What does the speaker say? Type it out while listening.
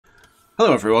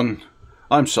Hello everyone,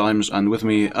 I'm Symes, and with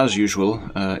me, as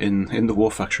usual, in the War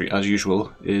Factory, as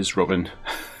usual, is Robin.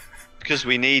 Because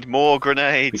we need more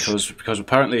grenades. Because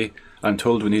apparently I'm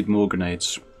told we need more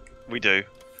grenades. We do.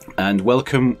 And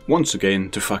welcome once again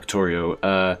to Factorio,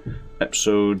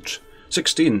 episode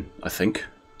 16, I think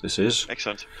this is.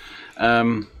 Excellent.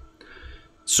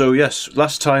 So yes,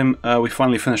 last time we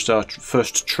finally finished our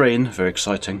first train, very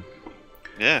exciting.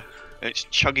 Yeah, it's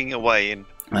chugging away and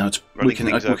Now we can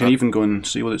even go and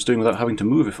see what it's doing without having to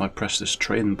move if I press this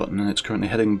train button, and it's currently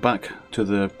heading back to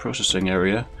the processing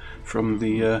area from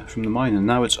the mine, and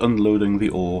now it's unloading the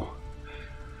ore,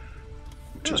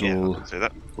 which is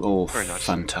all very nice.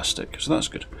 Fantastic. So that's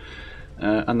good,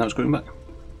 and now it's going back.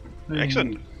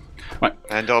 Excellent. Right,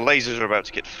 and our lasers are about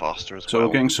to get faster as well. So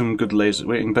we're getting some good lasers.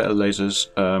 We're getting better lasers.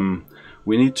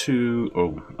 We need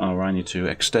to, I need to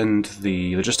extend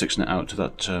the logistics net out to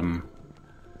that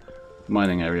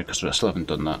mining area, because I still haven't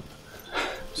done that.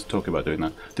 Talk about doing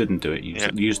that. Didn't do it.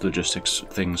 Used logistics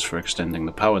things for extending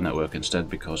the power network instead,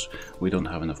 because we don't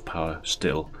have enough power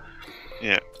still.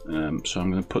 Yeah. So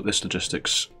I'm going to put this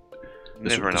logistics,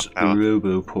 this power.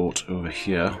 robo port over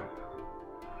here,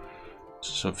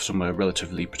 so somewhere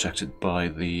relatively protected by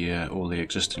the all the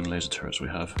existing laser turrets we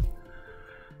have,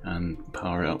 and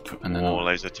power it up, and then more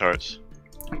laser turrets.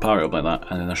 Power it up like that,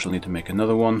 and then I shall need to make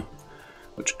another one,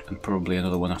 and probably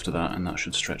another one after that, and that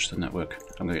should stretch the network.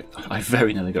 I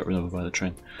very nearly got run over by the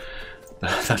train.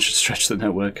 That should stretch the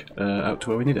network out to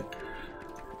where we need it.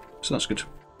 So that's good.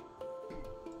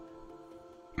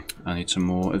 I need some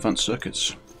more advanced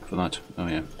circuits for that. Oh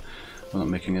yeah, we're not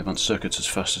making advanced circuits as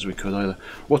fast as we could either.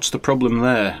 What's the problem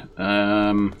there?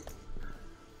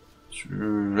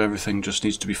 Everything just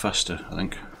needs to be faster, I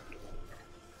think.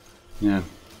 Yeah,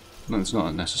 it's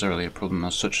not necessarily a problem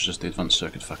as such, as just the advanced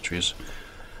circuit factories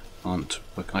aren't.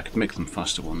 I could make them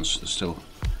faster ones. There's still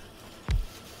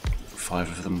 5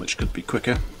 of them which could be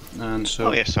quicker, and so.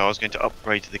 Oh yes, so I was going to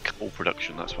upgrade the coal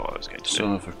production. That's what I was going to do.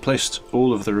 So I've replaced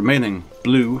all of the remaining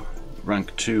blue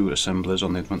rank 2 assemblers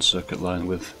on the advanced circuit line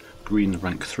with green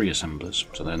rank 3 assemblers.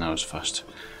 So they're now as fast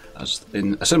as,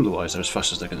 in assembly-wise, they're as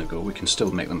fast as they're going to go. We can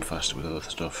still make them faster with other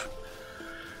stuff,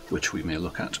 which we may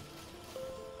look at.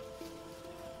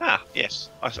 Ah, yes.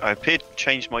 I appeared to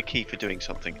change my key for doing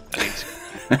something.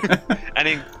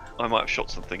 And I might have shot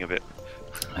something a bit.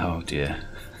 Oh dear.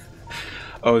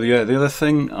 Oh yeah, the other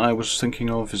thing I was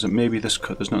thinking of is that maybe there's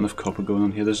not enough copper going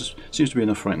on here. There seems to be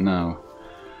enough right now.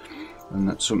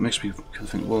 And so it makes me kind of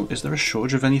think, well, is there a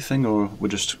shortage of anything, or we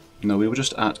were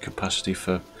just at capacity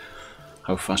for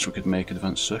how fast we could make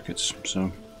advanced circuits.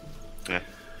 So yeah.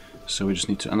 So we just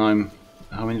need to, and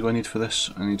how many do I need for this?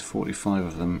 I need 45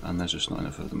 of them, and there's just not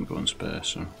enough of them going spare,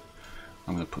 so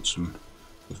I'm going to put some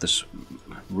of this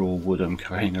raw wood I'm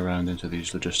carrying around into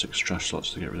these logistics trash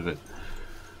slots to get rid of it.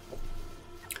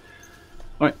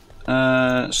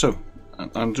 Alright, so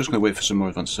I'm just going to wait for some more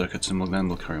advanced circuits, and then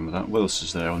we'll carry on with that. What else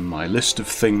is there on my list of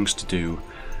things to do?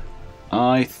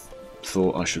 I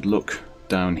thought I should look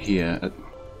down here at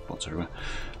what's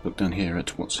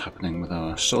happening with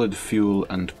our solid fuel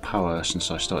and power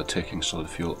since I started taking solid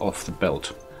fuel off the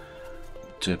belt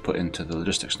to put into the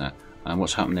logistics net. And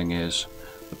what's happening is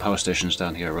the power stations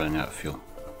down here are running out of fuel.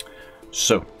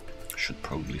 So, should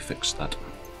probably fix that.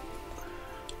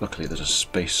 Luckily there's a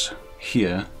space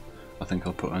here. I think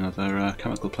I'll put another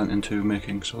chemical plant into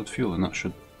making solid fuel, and that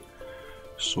should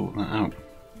sort that out.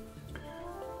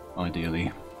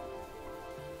 Ideally.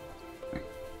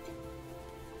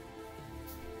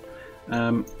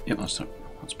 Yep,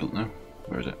 that's built now.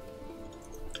 Where is it?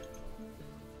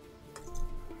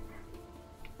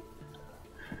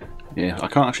 Yeah, I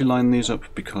can't actually line these up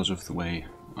because of the way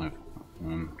I've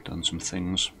done some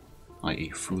things, i.e.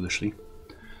 foolishly.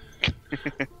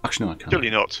 Actually, no, I can't. Surely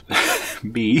not.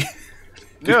 Me?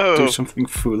 No! Do something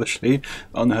foolishly,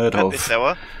 unheard of. At this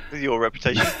hour, with your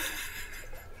reputation.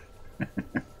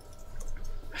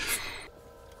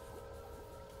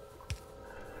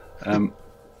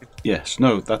 Yes,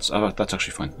 no, that's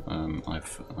actually fine. I've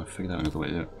figured out another way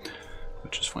to do it,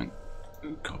 which is fine.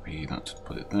 Copy that,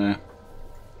 put it there,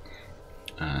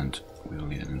 and we'll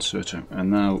need an inserter.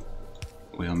 And now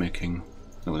we are making.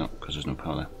 No, we're not, because there's no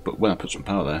power there. But when I put some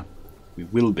power there, we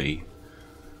will be.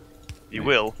 You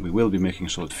will. We will be making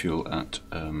solid fuel at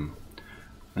an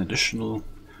additional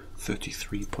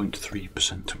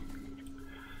 33.3%.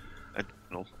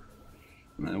 Additional.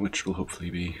 Which will hopefully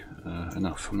be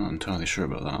enough. I'm not entirely sure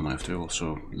about that. I might have to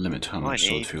also limit how much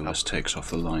solid fuel this takes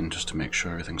off the line just to make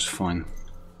sure everything's fine.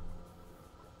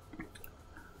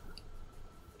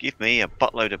 Give me a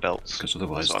buttload of belts. Because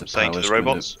otherwise that's the what I'm saying to power's the going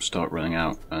robots. to start running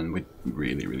out, and we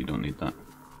really, really don't need that.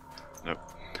 Nope.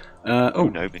 Oh,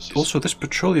 no, this is... also this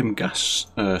petroleum gas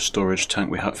storage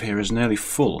tank we have here is nearly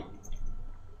full.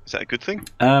 Is that a good thing?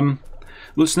 Well,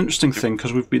 it's an interesting thing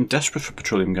because we've been desperate for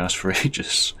petroleum gas for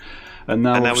ages, and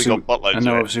now we got buttloads and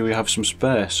now of it. obviously we have some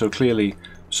spare. So clearly,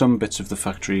 some bits of the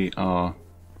factory are,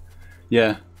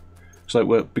 yeah. It's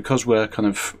like because we're kind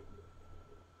of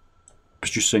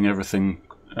producing everything.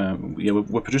 Yeah,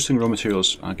 we're producing raw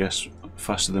materials, I guess,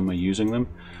 faster than we're using them,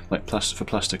 like for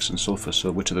plastics and sulfur. So,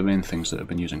 which are the main things that have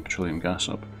been using petroleum gas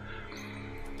up.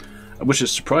 Which is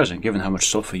surprising, given how much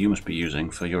sulfur you must be using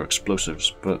for your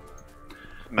explosives. But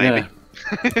maybe. Yeah,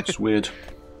 it's weird.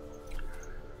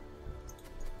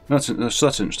 So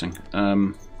that's interesting.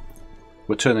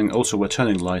 We're turning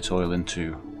light oil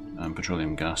into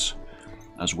petroleum gas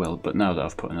as well. But now that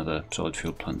I've put another solid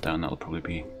fuel plant down, that'll probably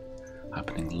be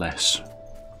happening less.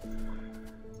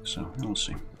 So we'll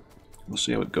see. We'll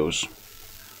see how it goes.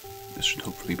 This should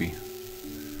hopefully be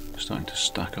starting to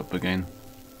stack up again.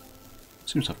 It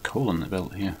seems to have coal on the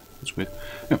belt here. That's weird.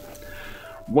 Yeah.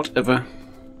 Whatever.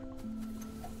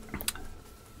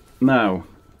 Now,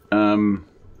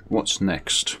 what's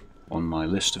next on my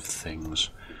list of things?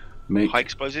 High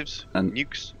explosives and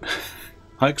nukes.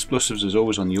 High explosives is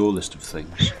always on your list of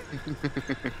things.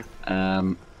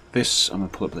 I'm going to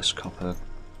pull up this copper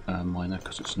miner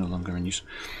because it's no longer in use.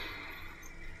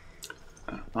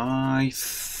 I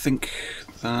think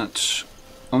that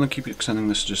I'm going to keep extending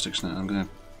this logistics net. I'm going to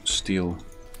steal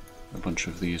a bunch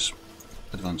of these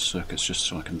advanced circuits just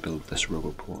so I can build this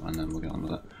roboport, and then we'll get on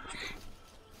with that.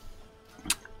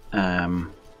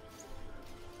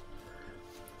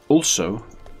 Also,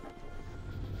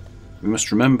 we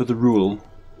must remember the rule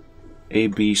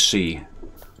ABC.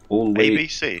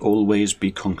 Always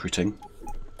be concreting.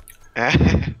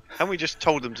 And we just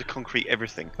told them to concrete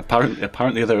everything.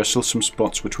 Apparently there are still some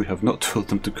spots which we have not told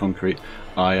them to concrete.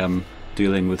 I am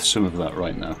dealing with some of that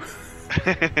right now.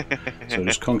 So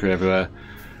just concrete everywhere.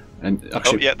 And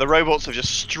actually, the robots have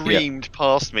just streamed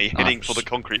past me, heading for the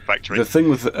concrete factory. The thing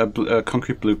with a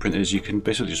concrete blueprint is you can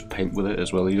basically just paint with it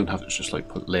as well. You don't have to just like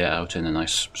lay it out in a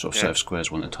nice sort of set of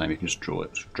squares one at a time. You can just draw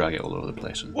it, drag it all over the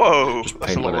place. And whoa, just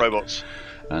that's a lot of robots.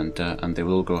 And they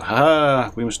will all go,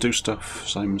 ha! We must do stuff.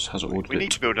 Simons has ordered it. We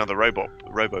need to build another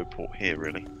roboport here,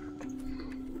 really.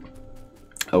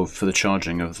 Oh, for the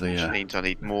charging of the... Which means I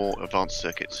need more advanced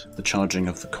circuits. The charging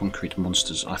of the concrete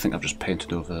monsters. I think I've just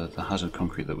painted over the hazard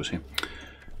concrete that was here.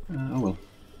 Oh well.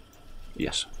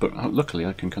 Yes, but luckily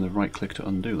I can kind of right-click to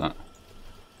undo that.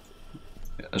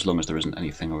 As long as there isn't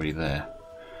anything already there.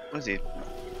 Where's he?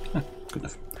 Good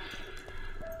enough.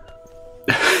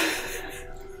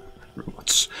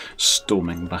 Robots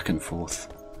storming back and forth.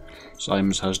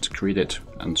 Symes has decreed it,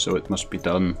 and so it must be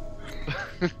done.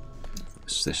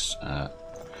 Is this...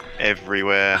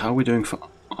 everywhere. How are we doing for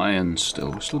iron still?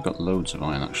 We've still got loads of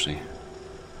iron, actually.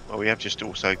 Well, we have just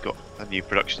also got a new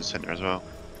production centre as well.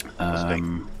 I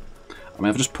mean,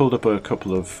 I've just pulled up a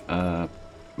couple of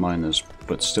miners,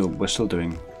 but we're still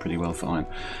doing pretty well for iron.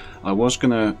 I was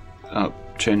going to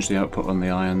change the output on the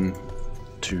iron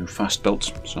to fast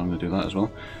belts, so I'm going to do that as well.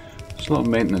 There's a lot of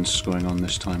maintenance going on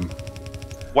this time.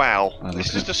 Wow, this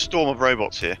is just a storm of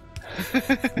robots here.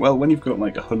 Well, when you've got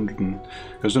like 100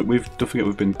 because don't forget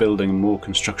we've been building more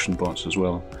construction bots as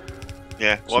well.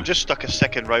 Yeah, well, I've just stuck a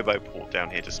second roboport down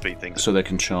here to speed things. So they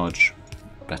can charge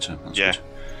better. That's good.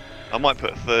 I might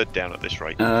put a third down at this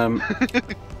rate.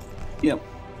 Yeah,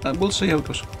 we'll see how it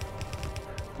goes.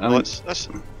 Let's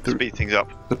speed things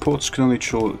up. The ports can only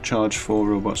charge 4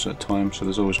 robots at a time, so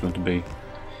there's always going to be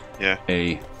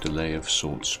a delay of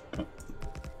sorts. But...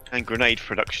 And grenade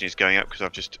production is going up because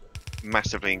I've just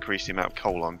massively increased the amount of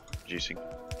coal I'm producing.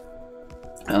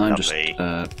 And I'm just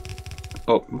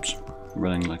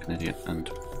running like an idiot and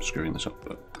screwing this up.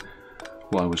 But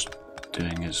what I was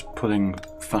doing is putting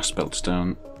fast belts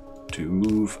down to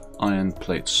move iron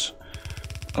plates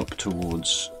up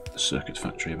towards the circuit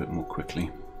factory a bit more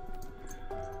quickly.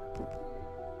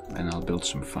 And I'll build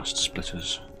some fast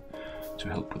splitters to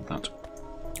help with that.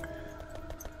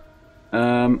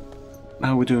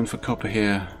 How are we doing for copper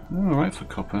here? Alright for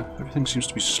copper. Everything seems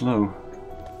to be slow.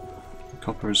 The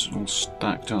copper is all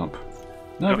stacked up.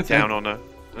 No,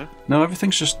 no,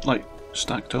 everything's just like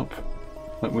stacked up.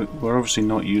 Like we're obviously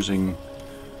not using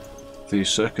the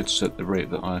circuits at the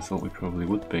rate that I thought we probably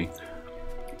would be.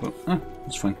 But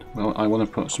that's fine. Well, I want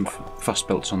to put some fast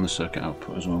belts on the circuit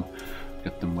output as well.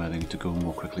 Get them where they need to go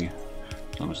more quickly.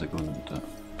 As long as they go in the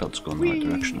belts go in the right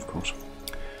direction, of course.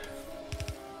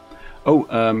 Oh,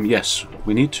 yes,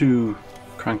 we need to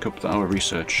crank up our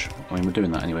research. I mean, we're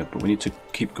doing that anyway, but we need to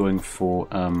keep going for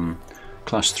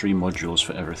class 3 modules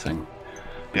for everything.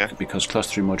 Yeah. Because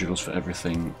class 3 modules for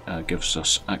everything gives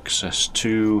us access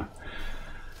to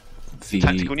the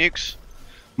Tactical nukes.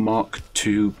 Mark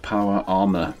II power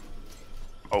armor.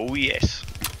 Oh yes,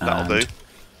 that'll do.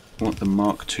 What the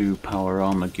Mark II power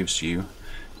armor gives you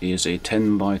is a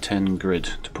 10 by 10 grid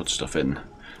to put stuff in.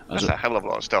 That's a hell of a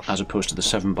lot of stuff. As opposed to the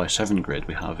 7 by 7 grid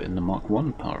we have in the Mark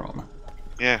I power armor.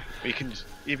 Yeah,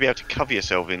 you'd be able to cover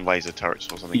yourself in laser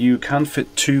turrets or something. You can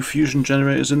fit 2 fusion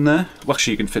generators in there. Well,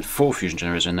 actually, you can fit 4 fusion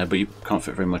generators in there, but you can't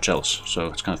fit very much else, so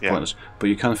it's kind of pointless. But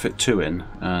you can fit 2 in,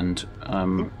 and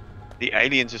the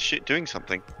aliens are doing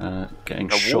something. Getting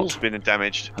the shot. wall's been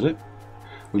damaged. Has it?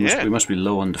 We must be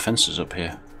low on defences up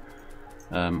here.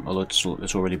 Although it's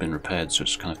already been repaired, so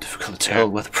it's kind of difficult to tell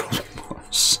where the problem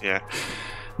was. Yeah.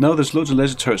 No, there's loads of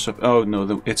laser turrets up. Oh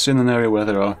no, it's in an area where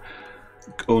there are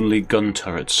only gun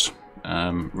turrets,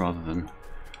 rather than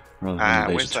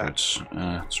laser turrets.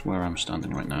 It's where I'm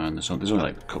standing right now, and there's only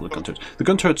like a couple of gun turrets. The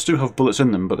gun turrets do have bullets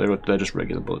in them, but they're just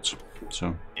regular bullets.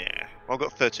 So. Yeah. Well, I've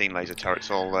got 13 laser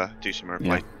turrets. I'll do some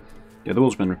replay. Yeah, the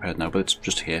wall's been repaired now, but it's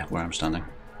just here where I'm standing.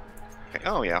 Okay.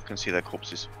 Oh yeah, I can see their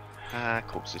corpses.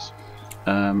 Corpses.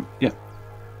 Yeah.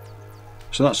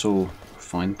 So that's all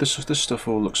fine. This stuff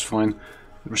all looks fine.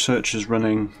 The research is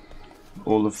running.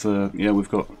 All of the we've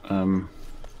got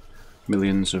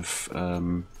millions of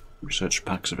research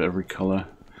packs of every colour.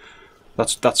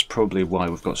 That's probably why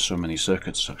we've got so many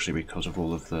circuits, actually, because of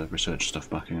all of the research stuff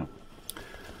backing up.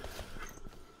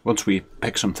 Once we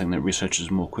pick something that researches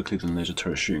more quickly than laser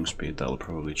turret shooting speed, that'll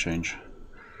probably change.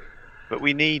 But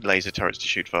we need laser turrets to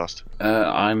shoot fast.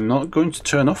 I'm not going to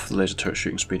turn off the laser turret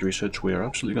shooting speed research. We are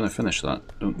absolutely going to finish that.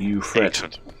 Don't you fret.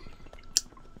 Excellent.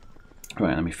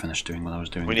 Right, let me finish doing what I was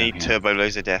doing. We need turbo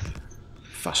laser death.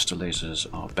 Faster lasers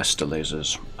are bester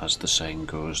lasers, as the saying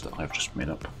goes that I've just made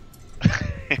up.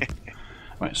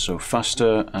 Right, so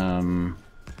faster, bigger,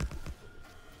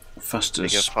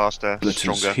 faster,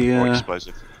 stronger, here. more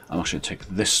explosive. I'm actually going to take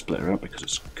this splitter out because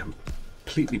it's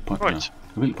completely pointless. Right.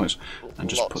 Completely pointless. And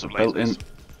just Lots put the of belt in. lasers.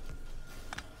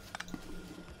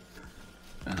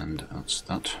 And that's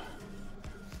that.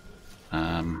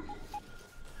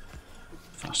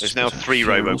 There's now 3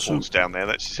 roboports down there.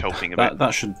 That's just helping a bit. That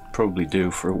should probably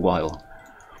do for a while.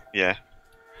 Yeah.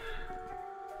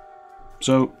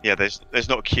 So yeah, there's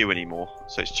not a queue anymore,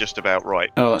 so it's just about right.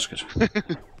 Oh, that's good.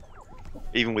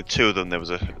 Even with 2 of them, there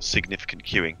was a significant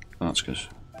queuing. Oh, that's good.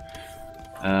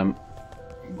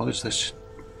 What is this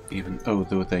even? Oh,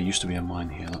 there used to be a mine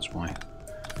here. That's why.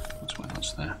 That's why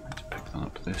that's there. I need to pick that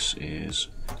up. This is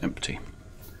empty.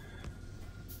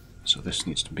 So this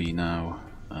needs to be now.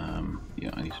 Yeah,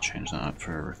 I need to change that out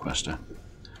for a requester,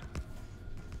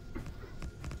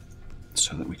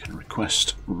 so that we can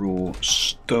request raw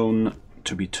stone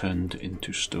to be turned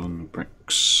into stone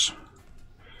bricks.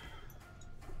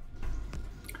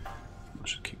 I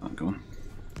should keep that going.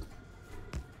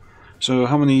 So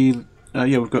how many?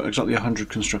 Yeah, we've got exactly 100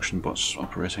 construction bots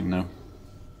operating now.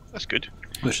 That's good.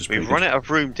 We've run out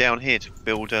of room down here to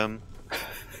build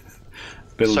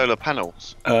solar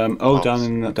panels. Down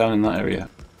in that area.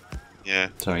 Yeah.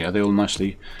 Sorry, are they all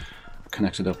nicely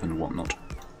connected up and whatnot?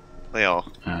 They are.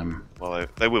 Well,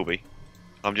 they will be.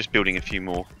 I'm just building a few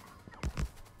more,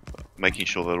 making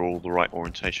sure they're all the right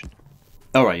orientation.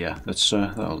 All right, yeah,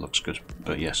 that all looks good.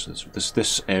 But yes,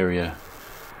 this area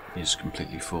is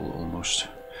completely full almost.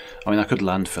 I mean, I could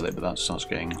landfill it, but that starts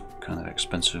getting kind of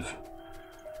expensive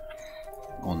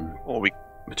on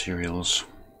materials.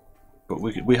 But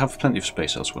we have plenty of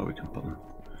space elsewhere we can put them.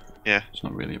 Yeah, it's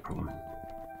not really a problem.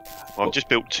 Well, I've just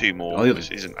built 2 more. This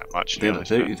isn't that much.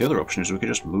 The other option is we could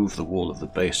just move the wall of the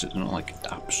base. It's not like it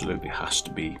absolutely has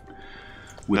to be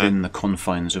within the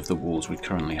confines of the walls we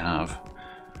currently have.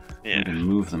 Yeah. We can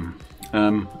move them.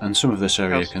 And some of this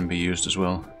area can be used as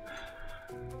well.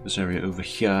 This area over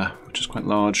here, which is quite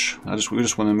large. We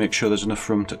just want to make sure there's enough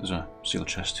room to... There's a seal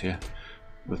chest here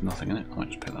with nothing in it. I might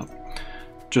just pick that up.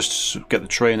 Just get the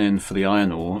train in for the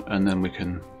iron ore, and then we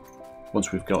can...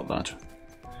 Once we've got that...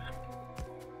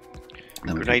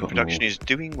 Grenade production is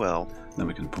doing well. Then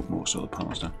we can put more solar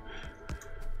panels down.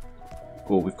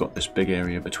 Or we've got this big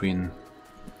area between...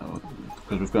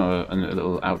 because we've got a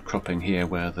little outcropping here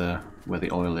where the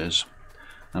oil is,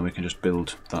 and we can just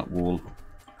build that wall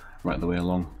right the way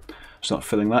along. Start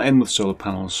filling that in with solar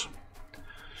panels.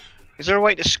 Is there a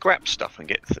way to scrap stuff and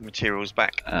get the materials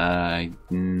back?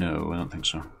 No, I don't think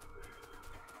so.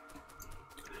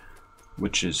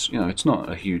 Which is, it's not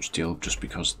a huge deal just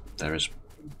because there is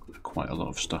quite a lot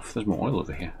of stuff. There's more oil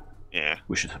over here. Yeah.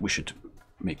 We should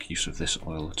make use of this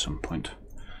oil at some point. I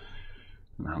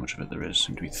don't know how much of it there is.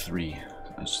 Seems to be 3.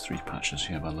 There's 3 patches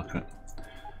here by the look at it.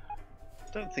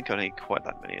 don't think I need quite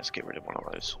that many. Let's get rid of one of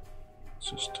those.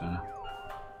 It's just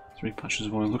 3 patches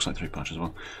of oil. Looks like 3 patches of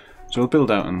oil. So we'll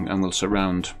build out and we'll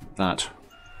surround that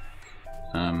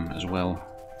as well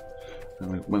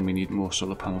when we need more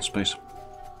solar panel space.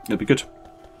 It'll be good.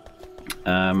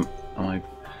 I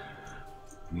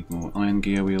need more iron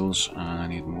gear wheels and I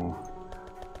need more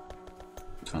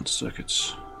advanced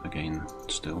circuits again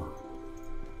still.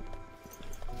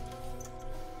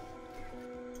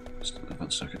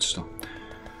 Advanced circuits still.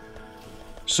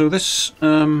 So this,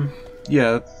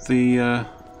 yeah, the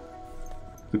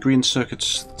green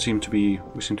circuits we seem to be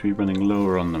running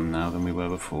lower on them now than we were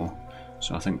before.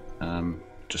 So I think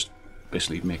just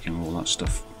basically making all that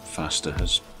stuff faster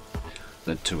has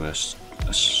led to a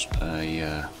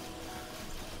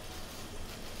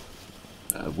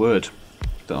word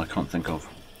that I can't think of.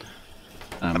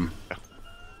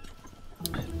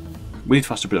 We need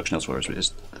faster production elsewhere,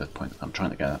 is the point I'm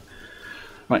trying to get at.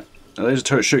 Right, laser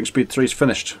turret shooting speed 3 is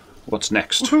finished. What's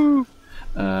next? Woohoo!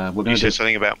 We're going You to said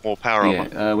something about more power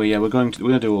armor. Yeah, we're going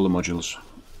to do all the modules.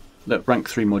 Rank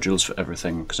 3 modules for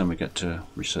everything, because then we get to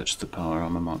research the power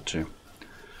armor Mark II.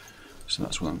 So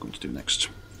that's what I'm going to do next.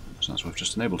 So that's what I've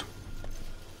just enabled.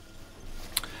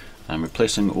 I'm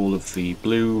replacing all of the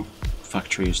blue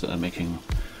factories that are making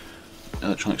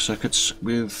electronic circuits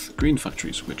with green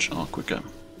factories, which are quicker.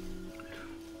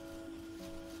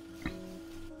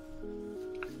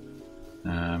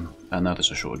 And now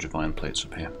there's a shortage of iron plates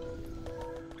up here.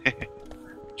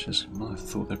 Which is, well, I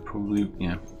thought they're probably,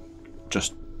 yeah,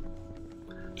 just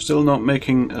still not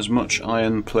making as much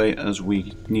iron plate as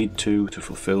we need to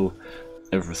fulfill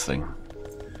everything.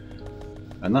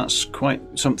 And that's quite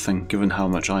something given how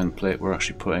much iron plate we're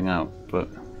actually putting out, but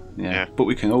yeah. But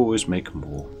we can always make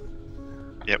more.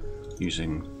 Yep.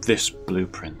 Using this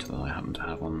blueprint that I happen to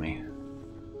have on me.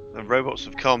 The robots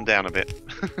have calmed down a bit.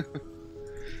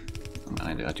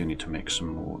 I do need to make some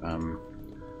more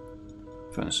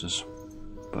furnaces,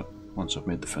 but once I've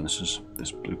made the furnaces,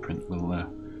 this blueprint will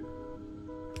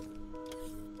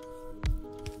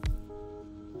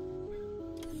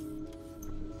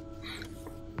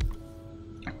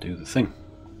do the thing.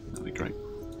 That'll be great.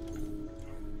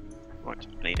 Right,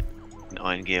 I need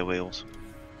iron gear wheels.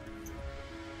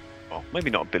 Well, maybe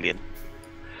not a billion.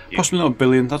 Possibly not a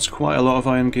billion. That's quite a lot of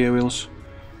iron gear wheels.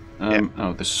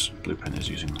 Oh, this blueprint is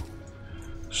using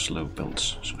slow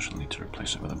belts, so I shall need to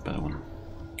replace it with a better one.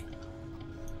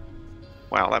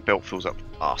 Wow, that belt fills up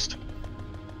fast.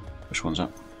 Which one's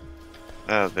that?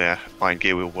 The iron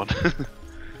gear wheel one.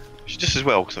 It's just as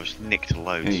well because I've just nicked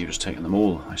loads. Yeah, you've just taken them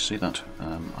all. I see that.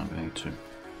 I'm going to need to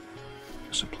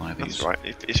supply these. That's right.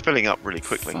 It's filling up really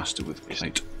quickly. Faster with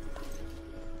plate.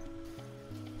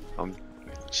 I'm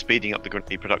speeding up the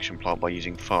grenade production plant by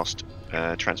using fast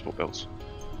transport belts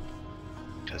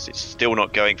because it's still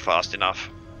not going fast enough.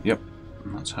 Yep,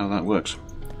 and that's how that works.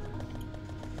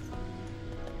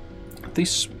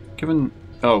 These, given...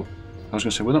 Oh, I was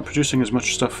going to say, we're not producing as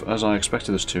much stuff as I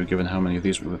expected us to, given how many of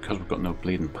these, because we've got no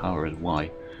bleeding power is why.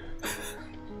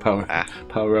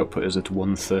 Power output is at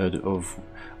 1/3 of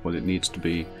what it needs to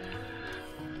be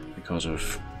because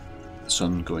of the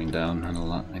sun going down and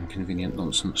all that inconvenient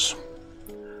nonsense.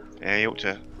 Yeah, you ought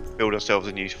to build ourselves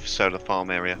a new solar farm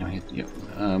area.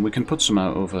 Yeah. We can put some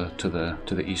out over to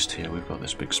the east here. We've got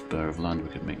this big spur of land we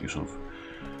could make use of.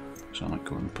 So I might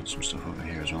go and put some stuff over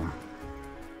here as well.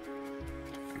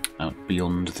 Out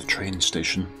beyond the train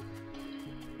station.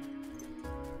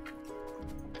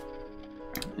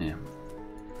 Yeah.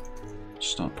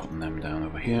 Start putting them down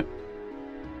over here.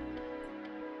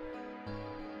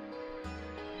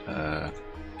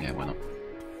 Yeah, why not?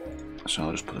 So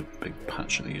I'll just put a big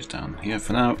patch of these down here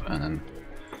for now, and then...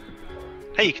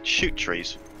 Hey, you can shoot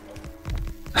trees.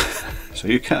 So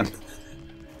you can.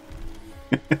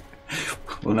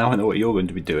 Well, now I know what you're going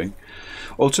to be doing.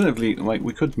 Alternatively, like,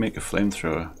 we could make a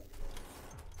flamethrower.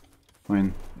 I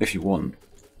mean, if you want.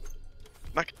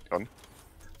 That can be fun.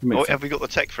 Have we got the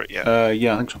tech for it yet?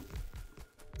 Yeah, I think so.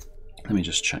 Let me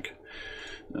just check.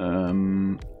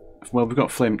 Well, we've got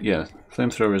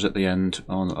flamethrowers at the end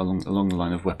along the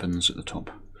line of weapons at the top.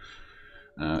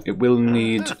 It will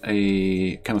need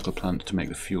a chemical plant to make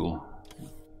the fuel,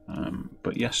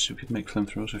 but yes, you could make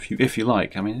flamethrowers if you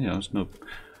like. I mean, you know, it's no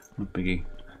biggie.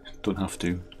 Don't have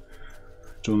to.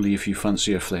 It's only if you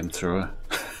fancy a flamethrower.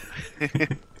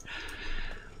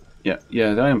 Yeah,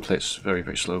 the iron plate's very,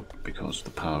 very slow because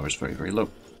the power is very, very low.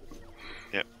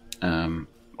 Yep.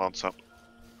 Advance up.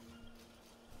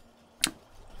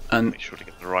 And make sure to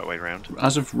get the right way around.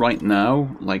 As of right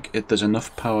now, like there's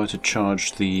enough power to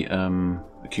charge the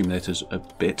accumulators a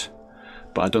bit,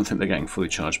 but I don't think they're getting fully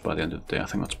charged by the end of the day. I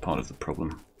think that's part of the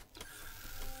problem.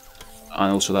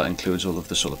 And also that includes all of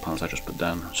the solar panels I just put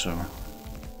down. So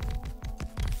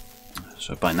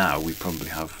by now we probably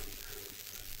have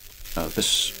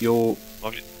this.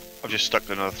 I've just stuck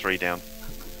another 3 down.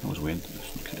 That was weird.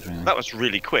 It's not connected to anything. That was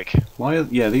really quick. Why?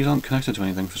 Yeah, these aren't connected to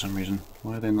anything for some reason.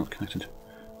 Why are they not connected?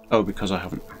 Oh, because I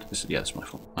haven't. Yeah, it's my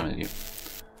fault. I'm an idiot.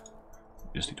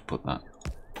 You just need to put that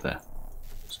there,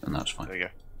 and that's fine. There you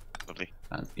go. Lovely.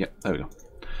 And yeah, there we go.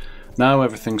 Now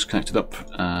everything's connected up,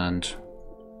 and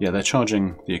yeah, they're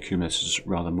charging the accumulators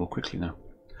rather more quickly now.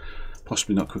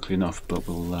 Possibly not quickly enough, but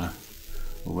we'll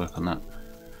work on that.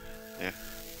 Yeah.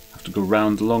 Have to go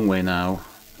round the long way now.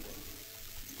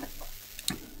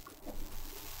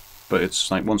 But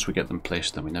it's like once we get them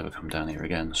placed, then we never come down here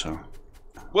again. So.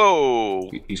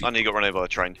 Whoa! Easy. I nearly got run over by a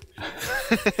train.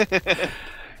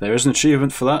 There is an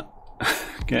achievement for that.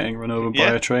 Getting run over by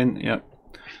a train. Yep.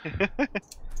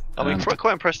 I mean,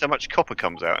 quite impressed how much copper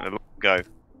comes out in a go.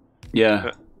 Yeah.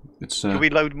 But It's. can we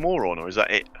load more on, or is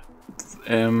that it?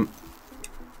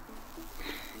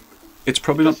 It's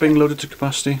probably not being loaded to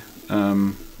capacity.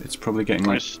 It's probably getting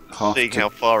like seeing how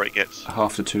far it gets.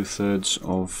 Half to 2/3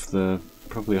 of the.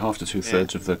 Probably half to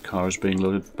 2/3 of the cars being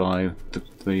loaded by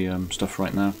the stuff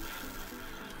right now.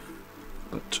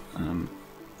 But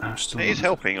still it is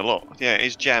helping a lot. Yeah, it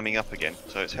is jamming up again,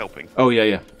 so it's helping. Oh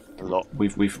yeah. A lot.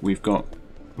 We've got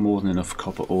more than enough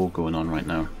copper ore going on right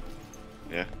now.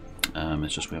 Yeah.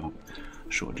 It's just we have a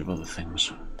shortage of other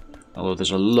things. Although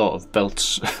there's a lot of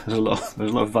belts, there's a lot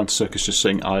of advanced circuits just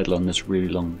sitting idle on this really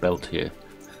long belt here.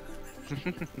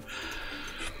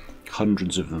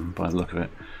 Hundreds of them by the look of it.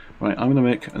 Right, I'm going to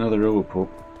make another roboport.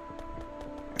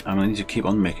 And I need to keep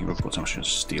on making roboports. I'm just going to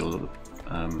steal the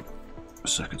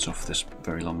circuits off this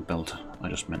very long belt I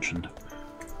just mentioned,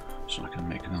 so I can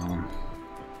make another one.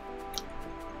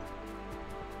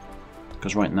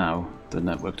 Because right now the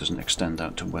network doesn't extend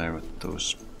out to where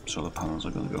those solar panels are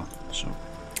going to go, so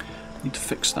I need to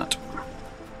fix that.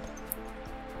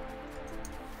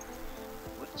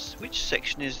 Which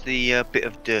section is the bit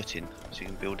of dirt in, so you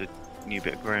can build a new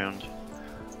bit of ground?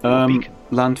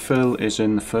 Landfill is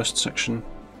in the first section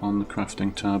on the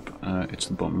crafting tab. It's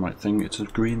the bottom right thing. It's a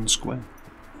green square.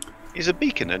 Is a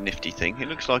beacon a nifty thing? It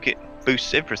looks like it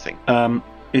boosts everything. What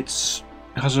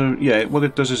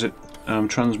it does is it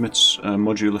transmits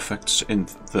module effects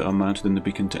that are mounted in the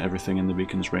beacon to everything in the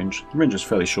beacon's range. The range is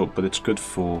fairly short, but it's good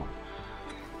for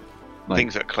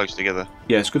things that are close together.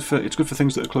 Yeah, it's good for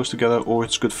things that are close together, or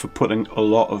it's good for putting a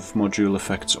lot of module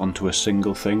effects onto a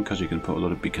single thing, because you can put a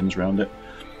lot of beacons around it.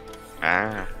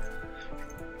 Ah.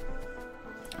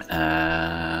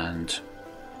 And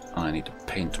I need to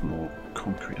paint more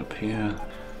concrete up here.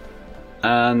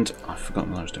 And I've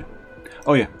forgotten what I was doing.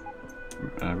 Oh yeah,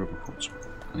 rubber ports.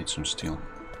 I need some steel.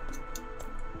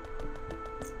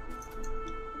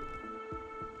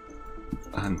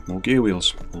 And more gear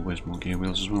wheels. Always more gear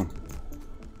wheels as well.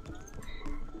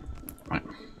 Right,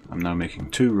 I'm now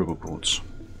making 2 rubber ports.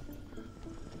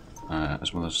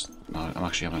 As well as I'm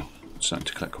actually starting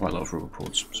to collect quite a lot of rubber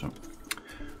ports.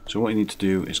 So what you need to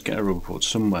do is get a rubber port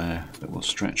somewhere that will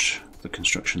stretch the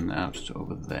construction out to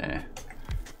over there.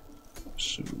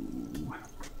 So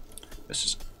this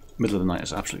is middle of the night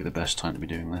is absolutely the best time to be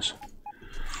doing this.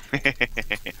 I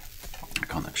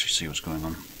can't actually see what's going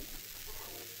on.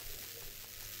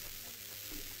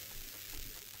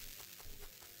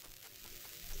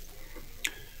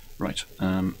 Right,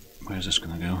 where's this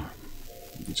going to go?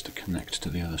 It needs to connect to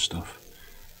the other stuff.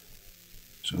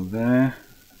 So there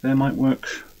might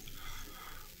work,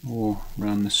 or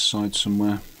around this side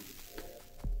somewhere.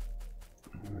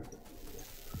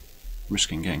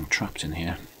 Risking getting trapped in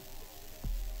here.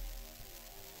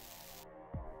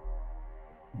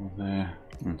 Or there,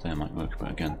 and there might work,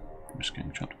 but again, risk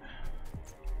getting trapped.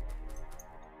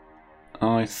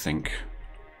 I think,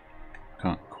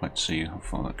 can't quite see how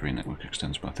far that green network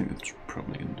extends, but I think that's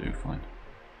probably going to do fine.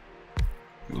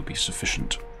 It will be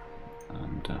sufficient,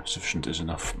 and sufficient is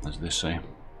enough, as they say.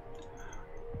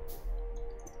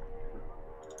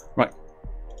 Right,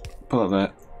 put that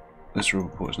there. This rubber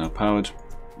port is now powered.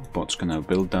 Bots can now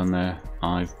build down there.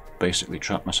 I've basically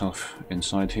trapped myself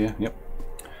inside here. Yep,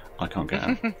 I can't get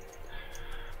out.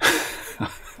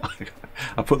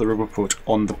 I put the rubber port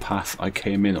on the path I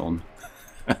came in on.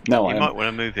 Now you might want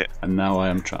to move it. And now I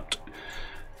am trapped.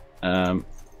 You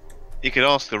could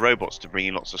ask the robots to bring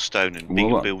you lots of stone and you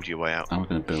can build your way out. I'm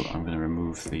going to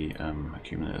remove the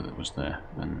accumulator that was there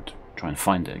and try and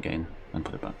find it again and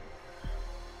put it back.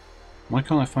 Why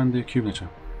can't I find the accumulator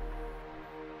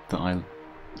that I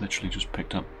literally just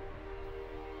picked up?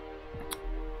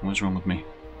 What's wrong with me?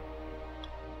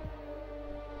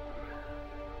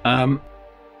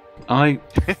 I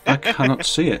cannot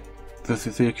see it.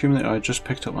 The accumulator I just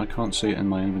picked up, I can't see it in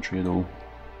my inventory at all.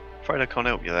 Afraid I can't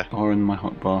help you there. Or in my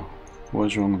hotbar. What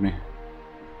is wrong with me?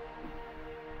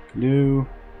 Hello?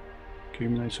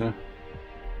 Accumulator?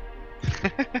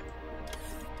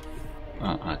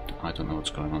 I don't know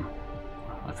what's going on.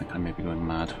 I think I may be going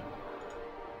mad.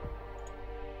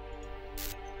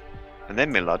 And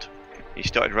then, my lad, he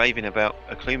started raving about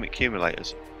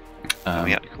accumulators. And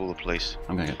we had to call the police.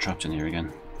 I'm going to get trapped in here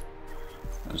again.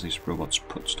 As these robots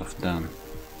put stuff down.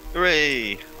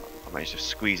 Hooray! I managed to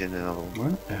squeeze in another one. Where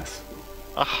on earth?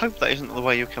 I hope that isn't the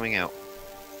way you're coming out.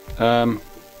 Oh.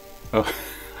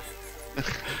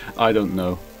 I don't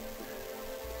know.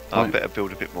 I better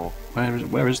build a bit more.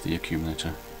 Where is the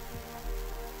accumulator?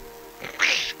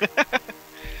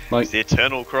 It's the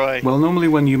eternal cry. Well, normally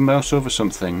when you mouse over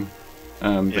something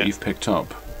that you've picked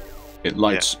up, it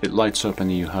lights up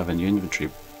any you have in your inventory.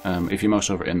 If you mouse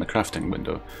over it in the crafting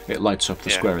window, it lights up the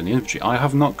square in the inventory. I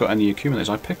have not got any accumulators.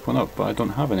 I picked one up, but I don't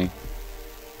have any.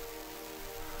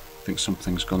 I think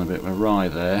something's gone a bit awry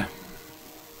there.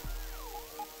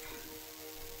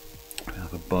 I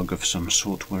have a bug of some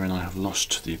sort wherein I have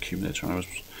lost the accumulator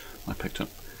I picked up.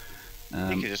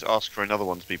 You could just ask for another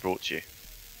one to be brought to you.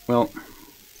 Well,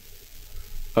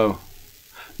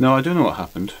 no, I do know what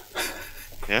happened.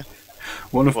 Yeah?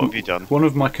 What have you done? One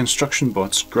of my construction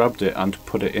bots grabbed it and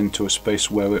put it into a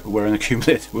space where an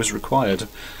accumulator was required.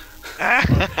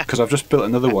 Because I've just built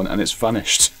another one and it's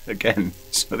vanished again.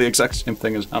 So the exact same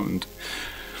thing has happened.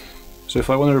 So if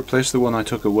I want to replace the one I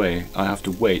took away, I have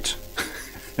to wait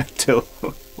until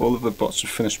all of the bots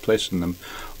have finished placing them,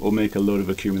 or make a load of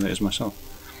accumulators myself.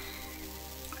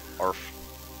 Arf.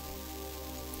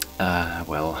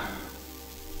 Well,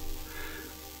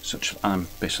 I'm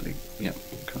basically, kind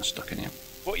of stuck in here.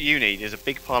 What you need is a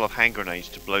big pile of hand grenades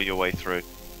to blow your way through.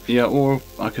 Yeah, or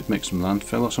I could make some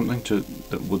landfill or something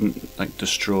that wouldn't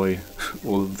destroy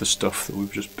all of the stuff that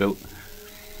we've just built.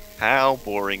 How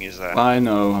boring is that? I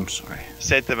know, I'm sorry.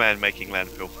 Said the man making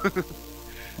landfill.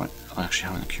 Right, I actually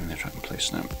have an accumulator I can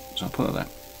place now, so I'll put it there.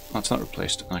 That's that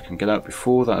replaced, and I can get out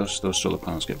before those solar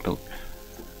panels get built.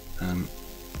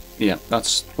 Yeah,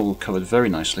 that's all covered very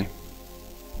nicely.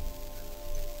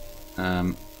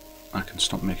 I can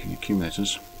stop making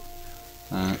accumulators.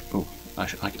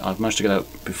 I've managed to get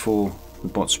out before the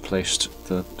bots placed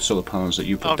the solar panels that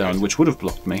you put down, which would have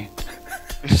blocked me.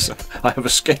 So I have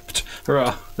escaped.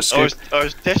 Hurrah! Escape. I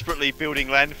was desperately building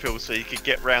landfill so you could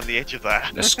get round the edge of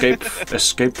that.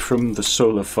 Escape from the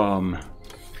solar farm,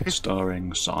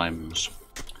 starring Symes.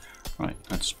 Right,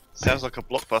 sounds like a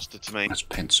blockbuster to me. Let's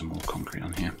paint some more concrete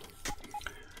on here.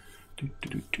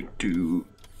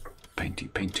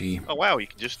 Painty. Oh wow, you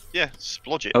can just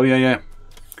splodge it. Oh yeah.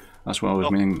 That's what I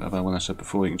was meaning about when I said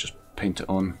before. You can just paint it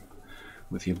on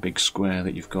with your big square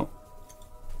that you've got.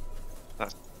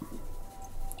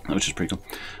 Which is pretty cool.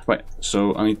 Right,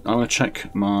 so I want to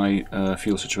check my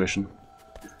fuel situation.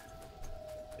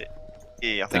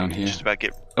 Yeah, I think down here. Just about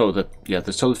get. Oh,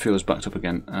 the solid fuel is backed up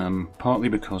again. Partly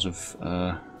because of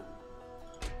I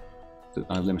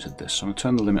limited this. So I'm going to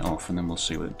turn the limit off, and then we'll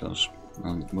see what it does.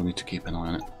 We'll need to keep an eye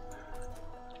on it.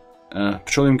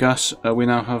 Petroleum gas, we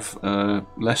now have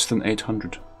less than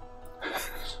 800.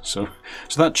 so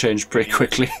that changed pretty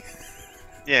quickly.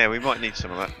 Yeah, we might need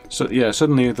some of that. So yeah,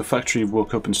 suddenly the factory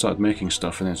woke up and started making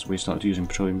stuff, and then we started using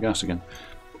petroleum gas again.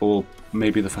 Or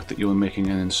maybe the fact that you're making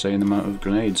an insane amount of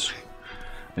grenades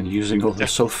and using all the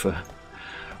sulfur.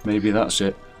 Maybe that's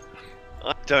it.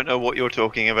 I don't know what you're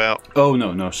talking about. Oh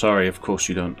no, sorry, of course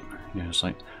you don't. Yeah, it's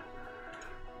like...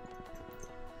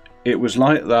 It was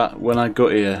like that when I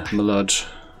got here, my lad.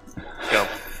 Go.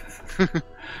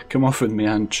 Come off with me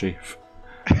hand, Chief.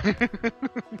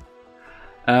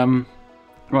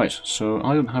 Right, so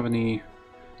I don't have any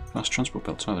fast transport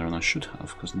belts either, and I should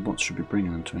have, because the bots should be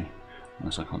bringing them to me.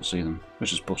 Unless I can't see them,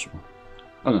 which is possible.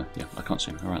 Oh no, yeah, I can't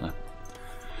see them, right there.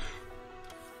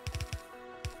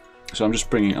 So I'm just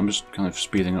kind of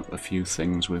speeding up a few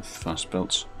things with fast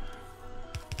belts.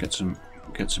 Get some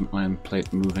iron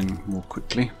plate moving more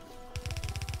quickly.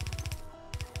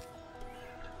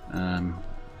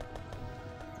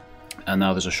 And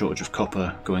now there's a shortage of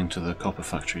copper going to the copper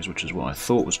factories, which is what I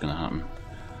thought was going to happen.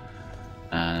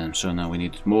 And so now we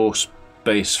need more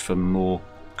space for more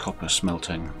copper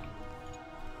smelting.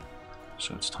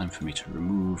 So it's time for me to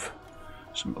remove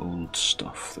some old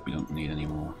stuff that we don't need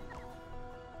anymore.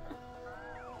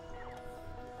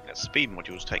 That speed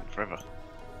module's taking forever.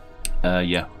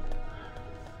 Yeah.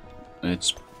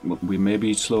 We may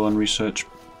be slow on research,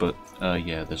 but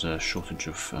yeah, there's a shortage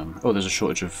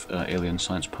of alien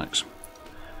science packs.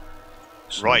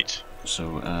 So, right.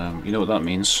 So you know what that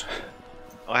means.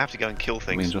 I have to go and kill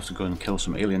things. Means we have to go and kill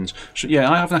some aliens.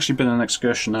 Yeah, I haven't actually been on an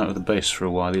excursion out of the base for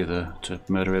a while either to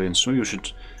murder aliens, so we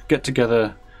should get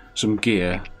together some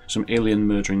gear, some alien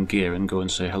murdering gear, and go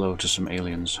and say hello to some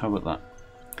aliens. How about that?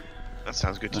 That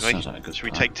sounds good to me. Sounds like a good Should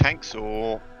we plan. take tanks,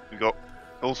 or we got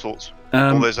all sorts?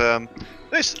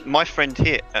 There's my friend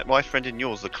here, my friend and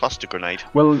yours, the cluster grenade.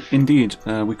 Well, indeed,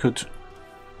 we could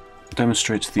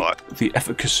demonstrate the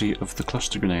efficacy of the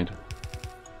cluster grenade.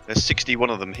 There's 61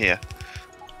 of them here.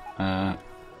 Oh,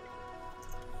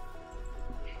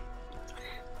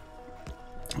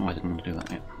 I didn't want to do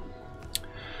that yet.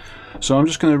 So I'm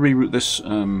just going to reroute this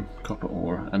copper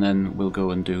ore, and then we'll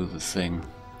go and do the thing.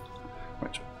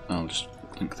 Right, I'll just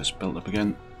link this belt up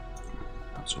again.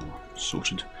 That's all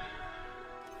sorted.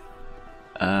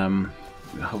 How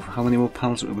many more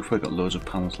panels? We've probably got loads of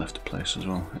panels left to place as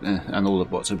well, and all the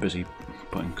bots are busy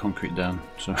putting concrete down.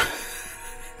 So,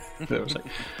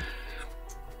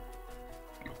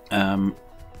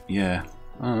 yeah,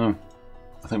 I don't know.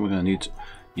 I think we're going to need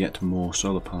yet more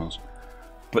solar panels.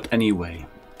 But anyway,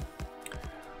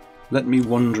 let me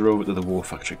wander over to the war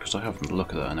factory because I haven't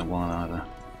looked at that in a while either.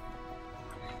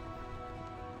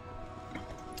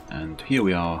 And here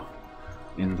we are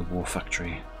in the war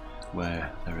factory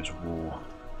where there is war.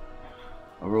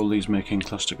 Are all these making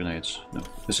cluster grenades? No,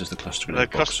 this is the cluster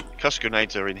grenade box. Cluster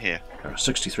grenades are in here. There are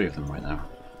 63 of them right now.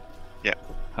 Yeah.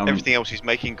 Everything else is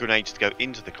making grenades to go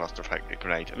into the cluster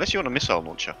grenade, unless you want a missile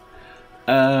launcher.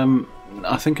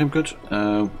 I think I'm good.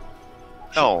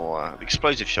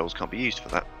 Explosive shells can't be used for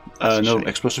that. No,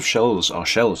 explosive shells are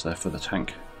shells. They're for the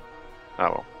tank. Oh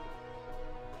well.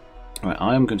 Right,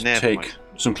 I am going to take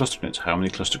some cluster grenades. How many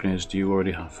cluster grenades do you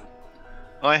already have?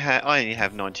 I only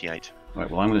have 98. Right,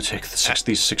 well I'm going to take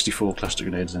these 64 cluster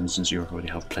grenades then, since you already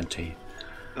have plenty.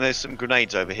 And there's some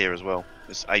grenades over here as well.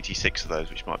 There's 86 of those,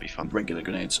 which might be fun. Regular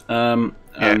grenades. And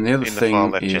the other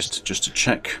thing is just to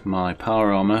check my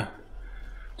power armor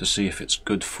to see if it's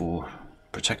good for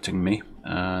protecting me.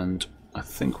 And I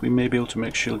think we may be able to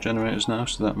make shield generators now,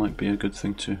 so that might be a good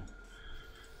thing to...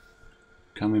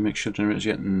 Can we make shield generators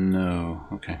yet? No.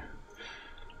 Okay.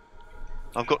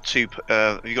 I've got two.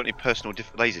 Have you got any personal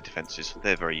laser defences?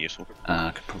 They're very useful.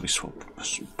 I could probably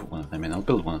put one of them in. I'll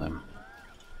build one of them.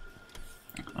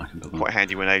 I can build one. Quite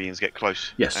handy when aliens get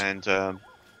close. Yes. And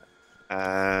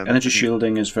energy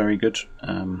shielding is very good.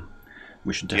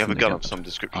 We should definitely. Do you have a gun of some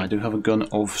description? I do have a gun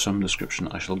of some description.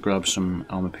 I shall grab some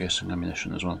armor-piercing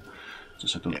ammunition as well,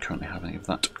 since I don't currently have any of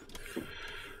that.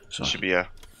 So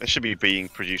it should be being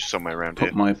produced somewhere around here.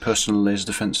 Put my personal laser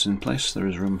defense in place. There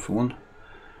is room for one.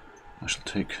 I shall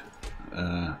take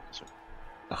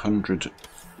 100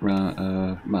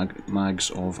 mags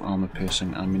of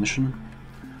armor-piercing ammunition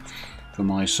for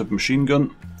my submachine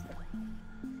gun.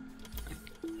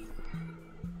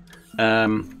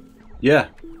 Yeah.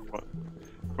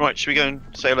 Right, should we go and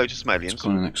say hello to some aliens? Let's go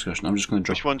on an excursion. I'm just going to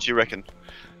drop. Which ones do you reckon?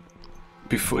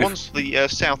 Ones to the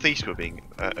southeast were being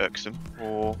irksome,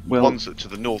 or ones that to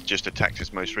the north just attacked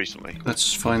us most recently?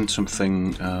 Let's find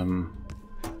something.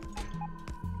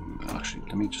 Actually,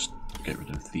 let me just get rid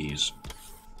of these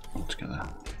altogether.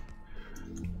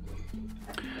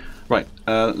 Right,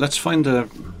 let's find a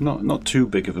not too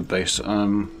big of a base.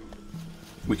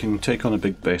 We can take on a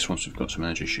big base once we've got some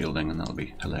energy shielding, and that'll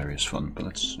be hilarious fun. But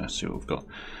let's see what we've got.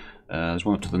 There's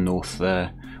one up to the north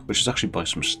there, which is actually by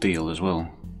some steel as well.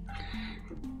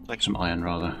 Like some iron,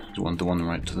 rather. The one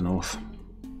right to the north.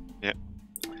 Yeah.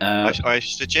 I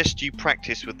suggest you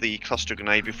practice with the cluster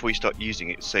grenade before you start using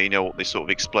it, so you know what this sort of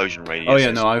explosion radius is. Oh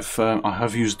yeah, no, I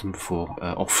have used them before.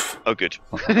 Oh, good.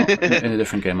 In a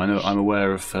different game. I'm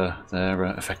aware of their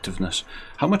effectiveness.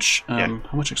 How much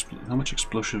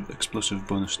explosive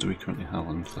bonus do we currently have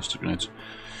on cluster grenades?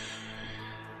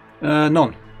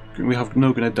 None. We have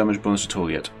no grenade damage bonus at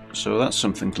all yet, so that's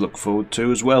something to look forward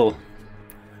to as well.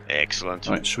 Excellent.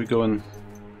 Right, should we go and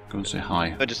say hi?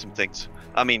 Do some things.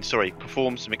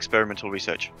 Perform some experimental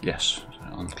research. Yes,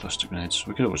 on cluster grenades.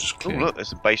 We could always just clear. Oh look,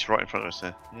 there's a base right in front of us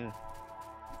there. Yeah.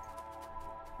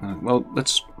 Well,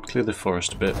 let's clear the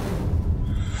forest a bit.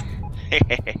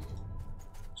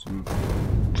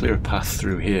 Clear a path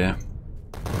through here.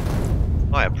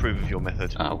 I approve of your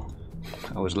method. Ow.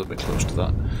 I was a little bit close to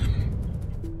that.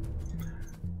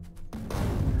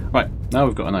 Right, now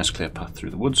we've got a nice clear path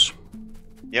through the woods.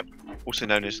 Yep, also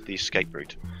known as the escape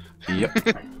route. Yep.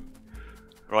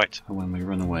 Right. And when we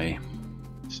run away.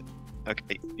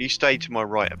 Okay, you stay to my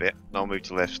right a bit, and I'll move to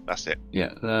the left. That's it.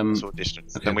 Yeah. Sort of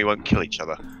distance. Okay. Then we won't kill each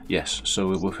other. Yes. So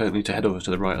we'll need to head over to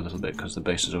the right a little bit because the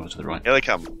base is over to the right. Here they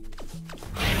come.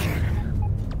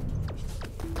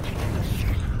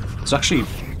 It's actually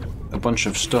a bunch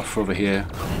of stuff over here,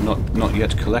 not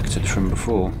yet collected from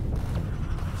before.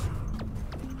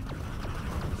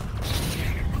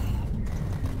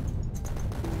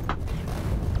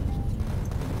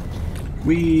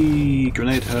 Whee!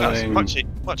 Grenade hurling. That's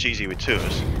much easier with two of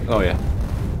us. Oh yeah.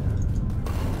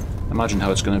 Imagine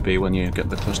how it's going to be when you get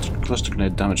the cluster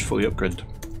grenade damage fully upgraded.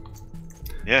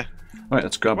 Yeah. Right,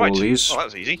 let's grab all these. Oh, that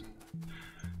was easy.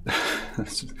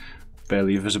 It's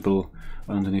barely visible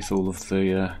underneath all of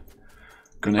the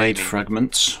grenade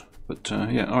fragments. But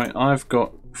yeah, alright, I've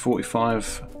got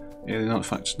 45 alien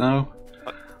artifacts now.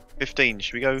 15.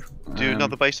 Should we go do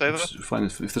another base over? Fine.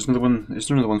 If there's another one, is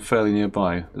there another one fairly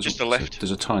nearby? Just the left.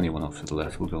 There's a tiny one off to the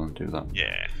left. We'll go and do that.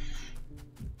 Yeah.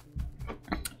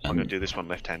 I'm going to do this one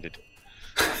left-handed.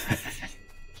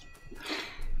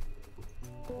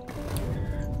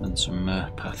 And some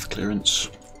path clearance.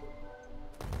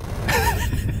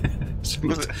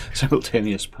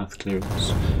 Simultaneous path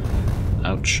clearance.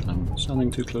 Ouch! I'm standing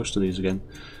too close to these again.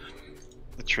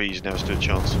 The trees never stood a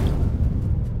chance.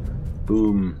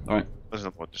 Boom. Alright. There's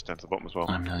another one just down to the bottom as well.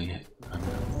 I'm nearly...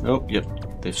 Oh, yep.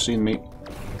 They've seen me.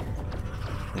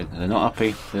 They're not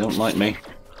happy. They don't like me.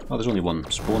 Oh, there's only one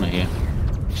spawner here.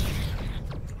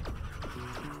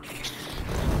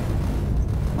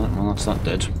 Well, that's that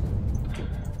dead.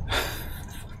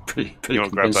 pretty you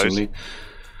want to grab those?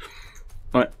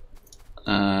 Right.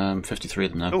 53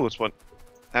 of them now. Oh, that's one.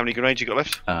 How many grenades you got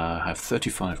left? I have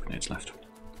 35 grenades left.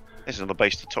 There's another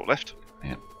base to the top left.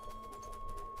 Yep.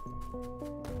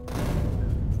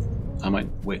 I might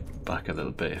wait back a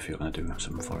little bit if you're going to do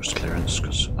some forest clearance,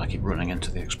 because I keep running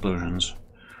into the explosions.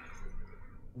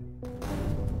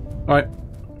 Alright.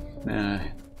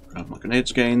 Grab my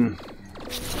grenades again.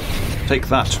 Take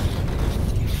that.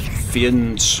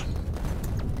 Fiends.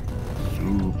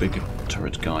 Ooh, big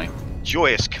turret guy.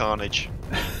 Joyous carnage.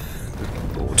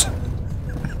 Bored.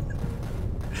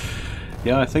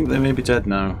 Yeah, I think they may be dead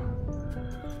now.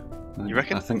 You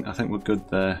reckon? I think we're good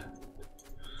there.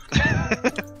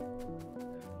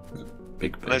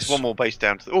 Big base. There's one more base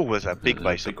down to the... Oh, there's that big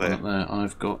base up there.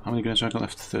 I've got... How many grenades have I got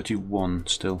left? 31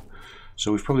 still.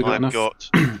 So we've probably got enough...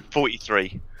 I've got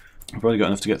 43. We've probably got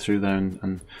enough to get through there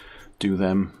and do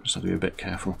them. Just have to be a bit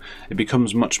careful. It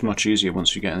becomes much easier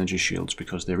once you get energy shields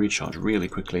because they recharge really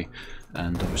quickly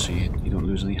and obviously you don't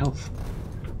lose any health,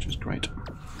 which is great.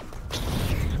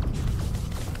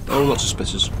 Oh, lots of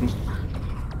splitters.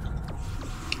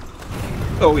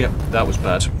 Oh yeah, that was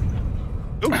bad.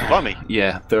 Oh, blimey.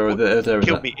 Yeah, there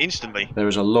killed me instantly. There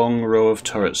is a long row of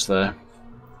turrets there.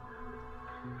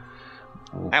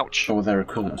 Ouch. Oh, they're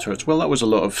equivalent turrets. Well, that was a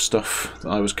lot of stuff that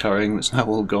I was carrying that's now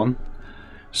all gone.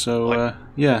 So,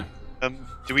 yeah.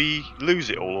 Do we lose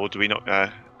it all, or do we not?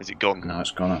 Is it gone? No, it's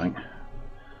gone, I think.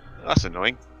 That's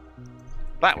annoying.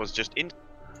 That was just in.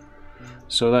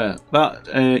 So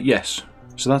there. Yes.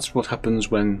 So that's what happens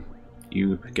when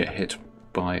you get hit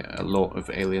by a lot of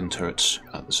alien turrets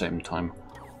at the same time.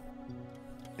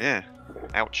 Yeah.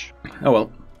 Ouch. Oh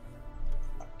well.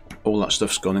 All that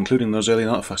stuff's gone, including those alien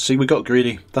artifacts. See, we got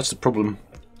greedy. That's the problem.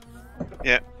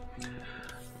 Yeah.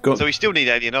 So we still need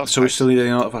alien artifacts. So we still need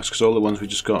alien artifacts because all the ones we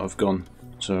just got have gone.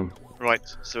 So. Right.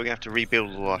 So we're gonna have to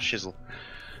rebuild all our shizzle.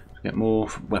 Get more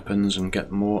weapons and get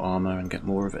more armor and get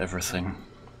more of everything.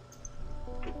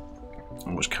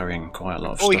 I was carrying quite a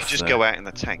lot of stuff. Or we could just go out in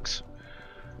the tanks.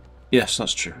 Yes,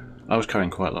 that's true. I was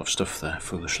carrying quite a lot of stuff there,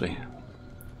 foolishly.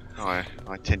 I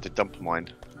tend to dump mine.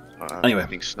 Anyway,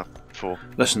 being snuffed before.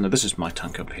 Listen, this is my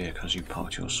tank up here because you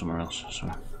parked yours somewhere else.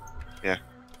 So. Yeah.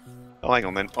 Oh, hang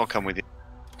on then. I'll come with you.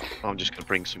 I'm just going to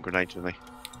bring some grenades with me.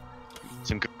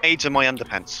 Some grenades in my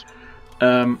underpants.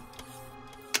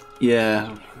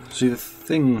 Yeah. See, the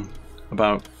thing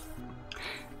about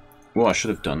what I should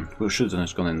have done,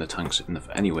 is gone in the tanks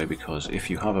anyway, because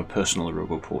if you have a personal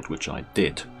roboport, which I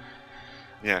did,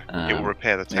 yeah, it will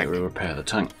repair the tank. It will repair the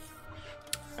tank.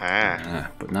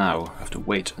 But now I have to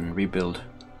wait and rebuild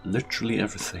literally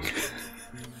everything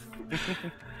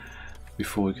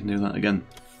before we can do that again.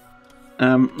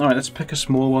 Alright, let's pick a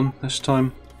small one this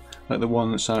time, like the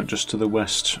one that's out just to the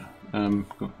west,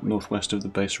 northwest of the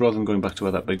base, rather than going back to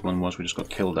where that big one was we just got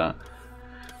killed at.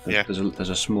 There's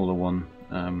a smaller one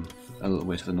a little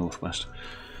way to the northwest.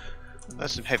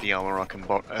 There's some heavy armor I can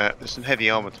borrow. There's some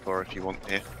heavy armor to borrow if you want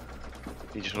here.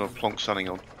 You just want to plonk something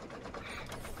on.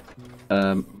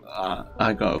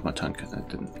 I got out of my tank and it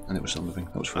didn't, and it was still moving.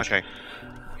 That was fresh. Okay.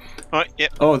 Right.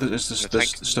 Yep. Oh, there's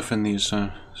stuff in these.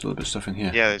 There's a little bit of stuff in here.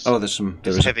 Yeah.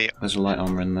 There's a light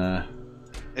armor in there.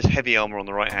 There's heavy armor on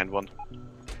the right hand one.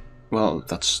 Well,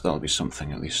 that'll be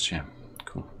something at least. Yeah.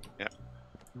 Cool. Yeah.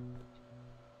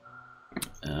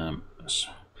 So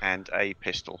and a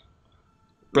pistol.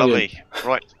 Brilliant. Lovely.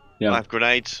 Right. Yeah. I have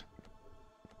grenades.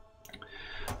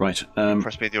 Right.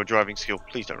 Impress me with your driving skill.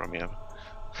 Please don't run me over.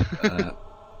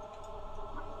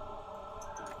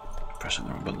 Pressing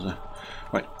the wrong buttons there.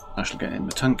 Right. I shall get in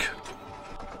the tank.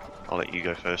 I'll let you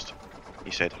go first.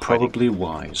 You said Probably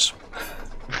wise.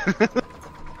 I've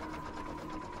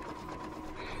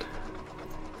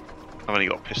only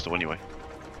got a pistol anyway.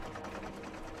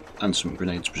 And some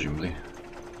grenades, presumably.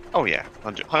 Oh yeah,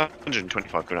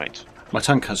 125 grenades. My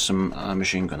tank has some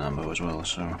machine gun ammo as well,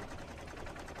 so...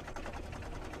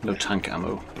 No tank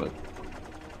ammo, but...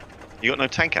 You got no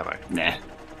tank ammo? Nah.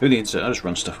 Who needs it? I just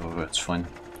run stuff over, it's fine.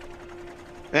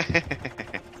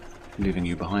 Leaving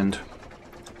you behind.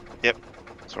 Yep,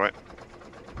 that's right.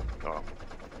 Oh.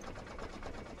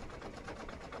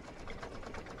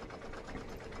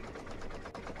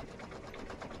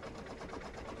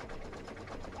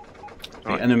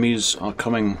 The enemies are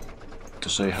coming to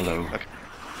say hello. Okay.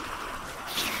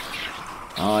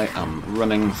 I am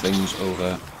running things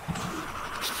over.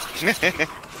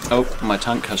 Oh, my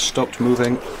tank has stopped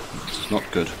moving. This is not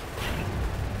good.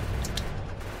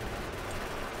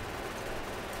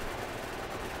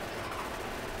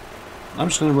 I'm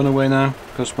just going to run away now,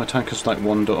 because my tank has like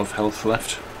 1 dot of health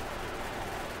left.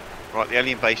 Right, the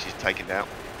alien base is taken down.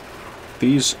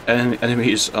 These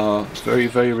enemies are very,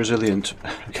 very resilient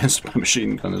against my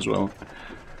machine gun as well.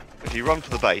 If you run for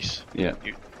the base... Yeah.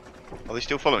 Are they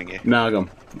still following you? No, I got 'em.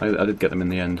 I did get them in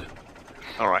the end.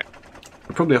 Alright.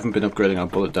 We probably haven't been upgrading our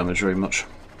bullet damage very much.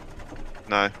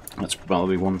 No. That's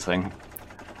probably one thing.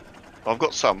 I've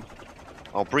got some.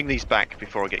 I'll bring these back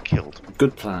before I get killed.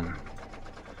 Good plan.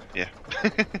 Yeah. I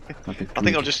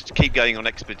think I'll just keep going on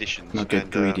expeditions Not get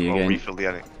and greedy I'll again. refill the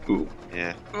alien. Ooh.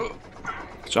 Yeah.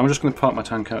 So I'm just going to park my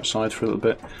tank outside for a little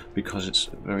bit because it's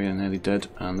very nearly dead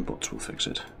and the bots will fix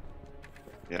it.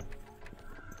 Yeah.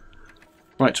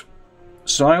 Right.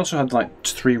 So I also had like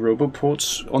 3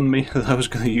 roboports on me that I was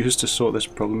going to use to sort this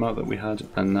problem out that we had,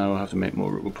 and now I have to make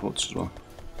more roboports as well.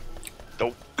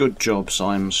 Oh. Good job,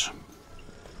 Symes.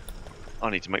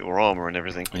 I need to make more armour and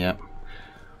everything. Yeah.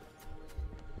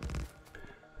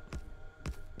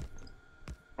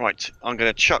 Right, I'm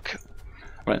going to chuck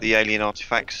the alien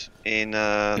artifacts in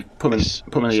put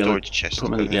them in the yellow chest.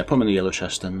 Put them in the yellow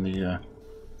chest, and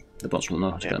the bots will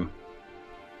know how to get them.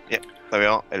 Yep, there we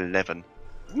are, 11.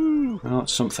 Woo! Well,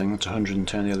 that's something. That's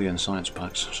 110 alien science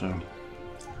packs. So.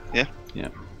 Yeah. Yeah.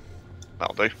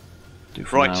 That'll do. Do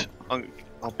for right, now.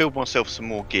 I'll build myself some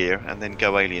more gear and then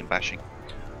go alien bashing.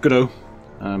 Goodo.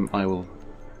 I will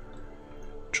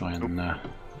try and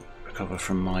recover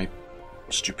from my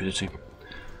stupidity.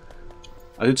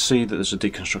 I did see that there's a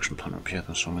deconstruction planner up here,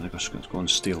 though, so I'm just going to go and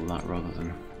steal that rather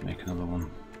than make another one.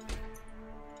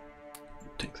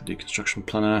 Take the deconstruction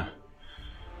planner.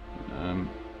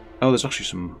 Oh, there's actually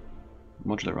some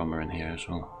modular armor in here as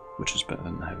well, which is better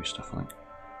than the heavy stuff, I think.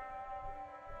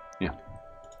 Yeah.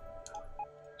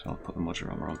 So I'll put the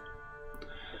modular armor on.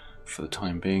 For the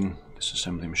time being, this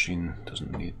assembly machine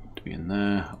doesn't need to be in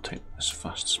there. I'll take this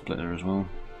fast splitter as well.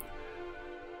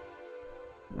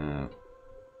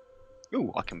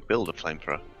 Ooh, I can build a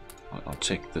flamethrower. I'll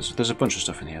take this. There's a bunch of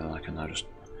stuff in here that I can now just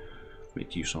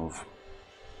make use of.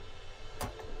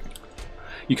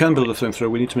 You can build a flamethrower.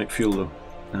 We need to make fuel though,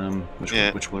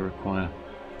 which will require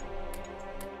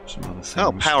some other things.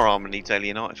 Oh, power armor needs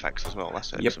alien artifacts as well.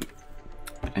 That's excellent.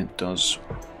 Yep, it does.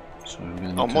 So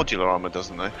modular armor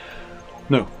doesn't though.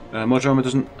 No, modular armor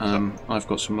doesn't. I've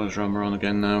got some modular armor on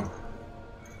again now,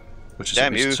 which is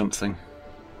at least something.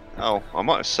 Oh, I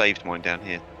might have saved mine down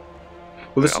here.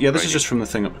 Well, this is just from the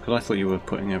thing up, because I thought you were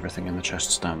putting everything in the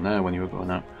chests down there when you were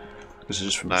going out. This is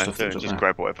just from the stuff that was up just there.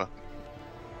 grab whatever.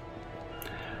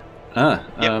 Ah,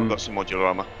 yeah, we've got some modular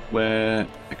armor. We're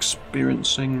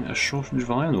experiencing a shortage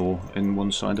of iron ore in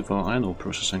one side of our iron ore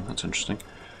processing. That's interesting.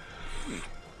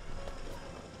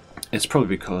 It's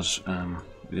probably because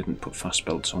we didn't put fast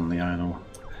belts on the iron ore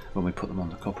when we put them on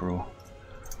the copper ore.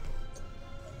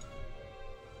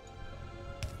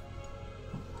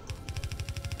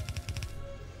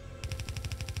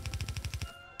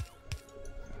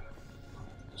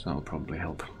 So that'll probably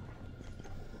help.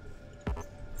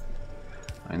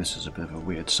 I mean, this is a bit of a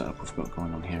weird setup we've got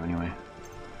going on here anyway.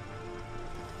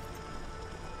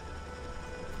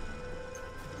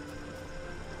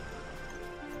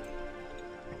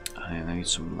 I need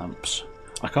some lamps.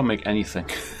 I can't make anything.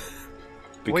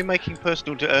 Are we making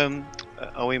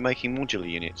are we making modular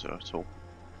units at all?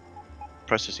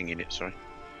 Processing units, sorry.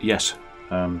 Yes.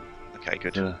 Okay,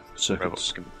 good. The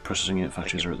circuits processing unit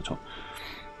factories are at the top.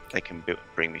 They can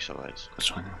bring me some of those. That's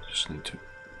fine. I just need to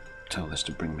tell this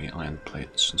to bring me iron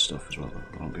plates and stuff as well.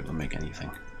 I won't be able to make anything.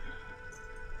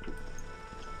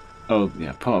 Oh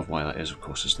yeah, part of why that is, of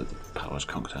course, is that the power's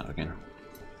conked out again.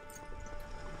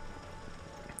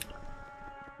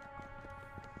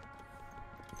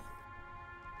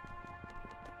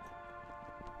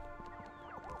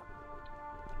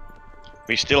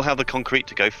 We still have the concrete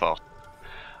to go fast.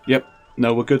 Yep.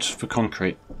 No, we're good for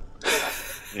concrete.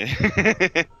 Yeah.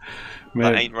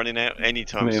 That ain't running out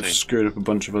anytime may soon. have screwed up a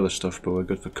bunch of other stuff, but we're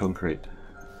good for concrete.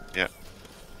 Yeah.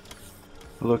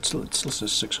 Although it still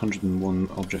says 601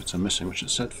 objects are missing, which it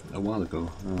said a while ago.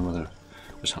 I don't know whether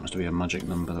this happens to be a magic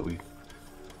number that we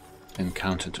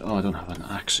encountered. Oh, I don't have an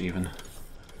axe even.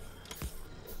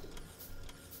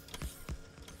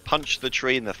 Punch the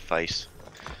tree in the face.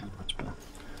 Oh, that's better.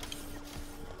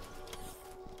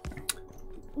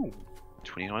 Ooh,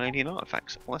 29 alien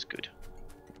artifacts. Well, that's good.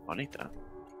 I need that.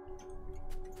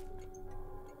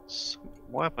 So,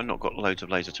 why have I not got loads of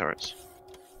laser turrets?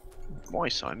 Why,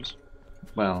 Symes?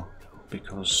 Well,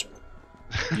 because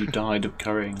you died of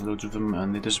carrying loads of them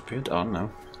and they disappeared. I don't know.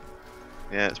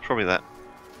 Yeah, it's probably that.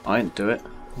 I didn't do it.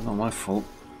 Not my fault.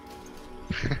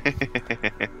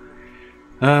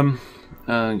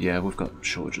 Yeah, we've got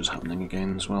shortages happening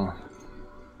again as well.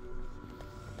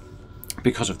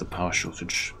 Because of the power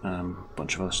shortage, a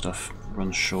bunch of other stuff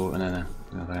runs short, and then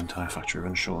the entire factory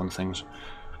runs short on things.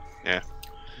 Yeah.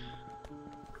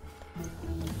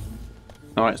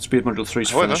 Alright, speed module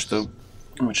 3's finished though,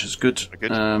 which is good.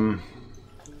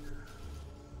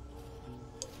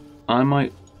 I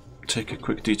might take a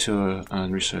quick detour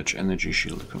and research energy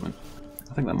shield equipment.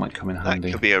 I think that might come in handy.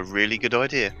 That could be a really good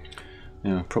idea.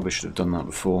 Yeah, probably should have done that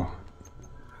before.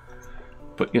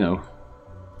 But, you know,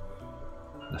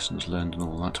 lessons learned and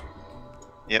all that.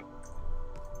 Yep.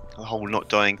 The whole not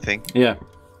dying thing. Yeah.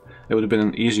 It would have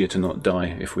been easier to not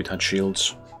die if we'd had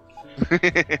shields.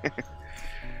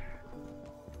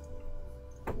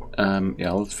 Yeah,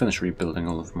 I'll finish rebuilding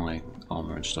all of my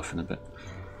armor and stuff in a bit.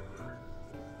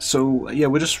 So, yeah,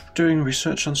 we're just doing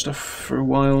research on stuff for a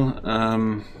while.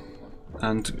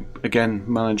 And, again,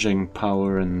 managing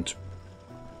power and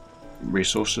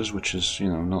resources, which is, you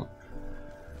know, not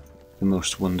the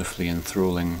most wonderfully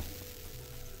enthralling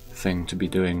thing to be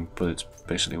doing, but it's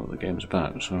basically what the game's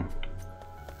about, so...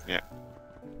 Yeah.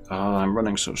 Oh, I'm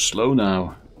running so slow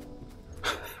now.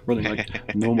 Running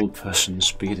like normal person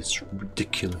speed, it's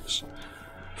ridiculous.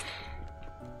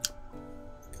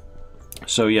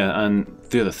 So yeah, and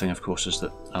the other thing, of course, is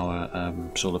that our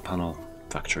solar panel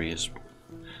factory is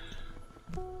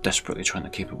desperately trying to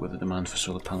keep up with the demand for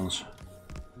solar panels.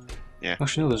 Yeah.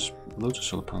 Actually, no, there's loads of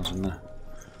solar panels in there.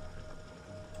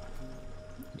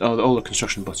 Oh, all the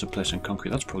construction bots are placing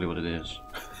concrete. That's probably what it is.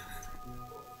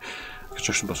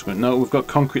 Construction bots are going, no, we've got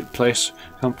concrete in place.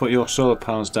 Can't put your solar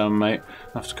panels down, mate.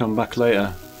 Have to come back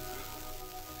later.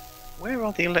 Where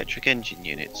are the electric engine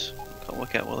units? Can't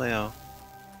work out what they are.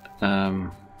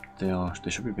 They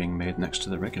should be being made next to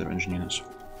the regular engine units.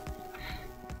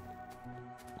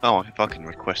 Oh, if I can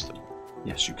request them.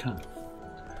 Yes, you can.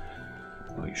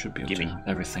 Well, you should be able to.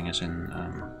 Everything is in.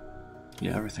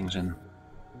 Yeah, everything's in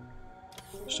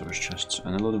storage chests,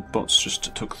 and a lot of bots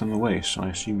just took them away. So I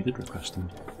assume you did request them.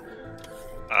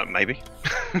 Maybe.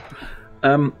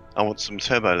 I want some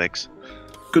turbo legs.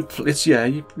 Good. It's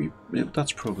yeah.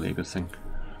 That's probably a good thing.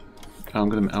 I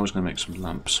was gonna make some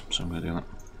lamps, so I'm gonna do that.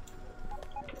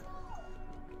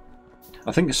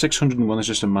 I think 601 is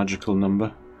just a magical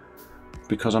number,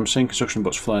 because I'm seeing construction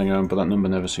bots flying around, but that number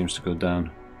never seems to go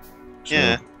down. So,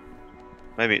 yeah.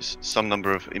 Maybe it's some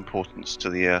number of importance to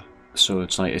the. So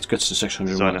it's like it gets to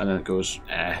 601 and then it goes,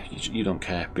 you don't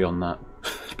care beyond that.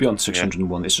 Beyond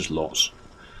 601, it's just lots.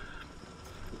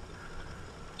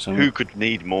 So who could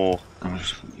need more?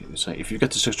 It's like if you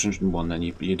get to 601, then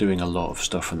you're doing a lot of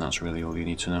stuff, and that's really all you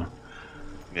need to know.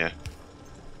 Yeah.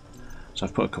 So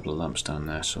I've put a couple of lamps down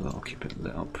there, so that'll keep it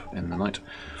lit up in the night.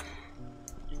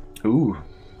 Ooh,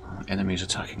 enemies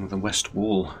attacking the west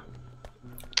wall.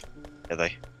 Are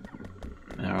they?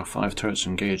 There are 5 turrets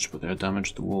engaged, but they're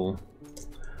damaged the wall.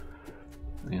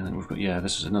 Yeah, and we've got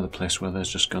this is another place where there's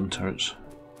just gun turrets.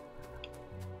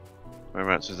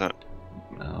 Whereabouts is that?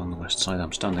 On the west side,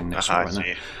 I'm standing next to it right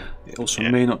now. It also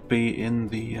may not be in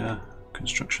the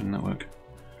construction network.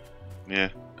 Yeah.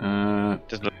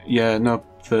 Yeah, no,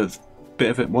 the bit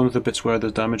of it, one of the bits where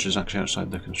the damage is actually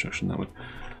outside the construction network.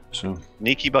 So.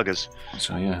 Sneaky buggers.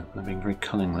 So yeah, they're being very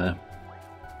cunning there.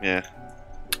 Yeah.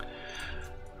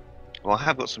 Well, I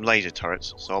have got some laser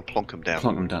turrets, so I'll plonk them down.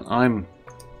 Plonk them down.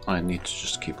 I need to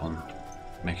just keep on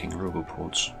making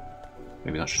roboports.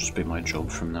 Maybe that should just be my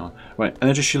job from now on. Right,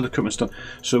 energy shield equipment's done.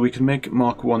 So we can make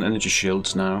Mark 1 energy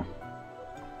shields now.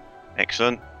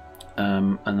 Excellent.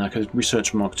 And I could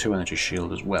research Mark 2 energy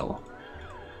shield as well.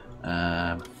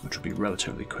 which will be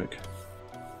relatively quick.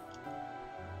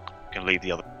 Can leave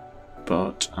the other.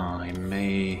 But I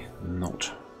may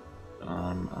not.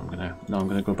 I'm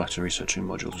gonna go back to researching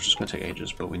modules, which is gonna take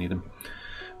ages, but we need them.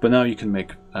 But now you can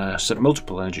make set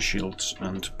multiple energy shields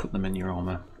and put them in your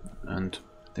armor, and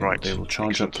they will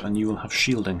charge up, and you will have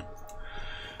shielding,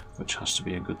 which has to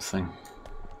be a good thing.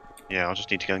 Yeah, I'll just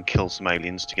need to go and kill some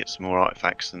aliens to get some more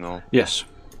artifacts, and I'll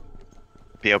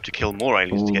be able to kill more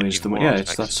aliens to get even more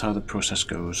artifacts. That's how the process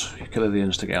goes. You kill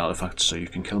aliens to get artifacts, so you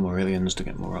can kill more aliens to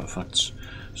get more artifacts,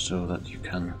 so that you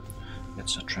can,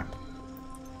 etc.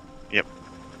 Yep.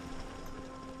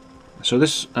 So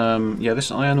this,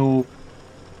 this iron ore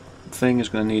thing is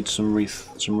going to need some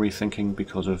rethinking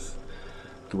because of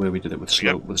the way we did it with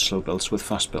slow builds. With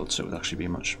fast builds, it would actually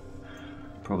be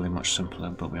probably much simpler,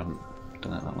 but we haven't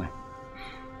done it that way.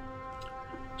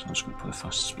 So I'm just going to put a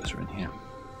fast splitter in here.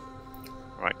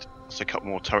 Right, so a couple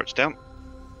more turrets down.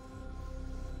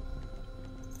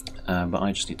 But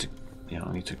I just need to,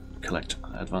 I need to collect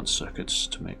advanced circuits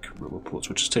to make roboports,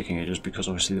 which is taking ages because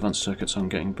obviously the advanced circuits aren't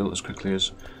getting built as quickly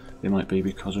as they might be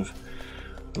because of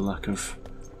the lack of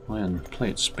iron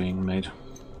plates being made.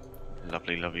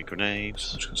 Lovely, lovely grenades.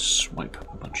 So I'm just going to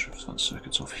swipe a bunch of advanced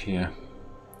circuits off here.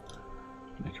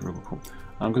 Make a roboport.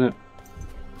 I'm going to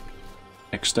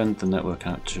extend the network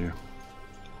out to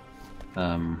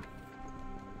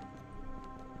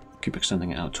keep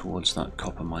extending it out towards that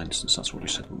copper mine, since that's what we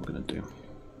said we were going to do.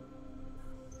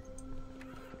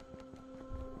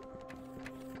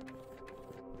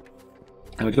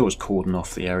 And we could always cordon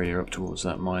off the area up towards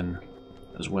that mine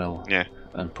as well,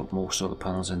 and put more solar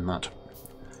panels in that.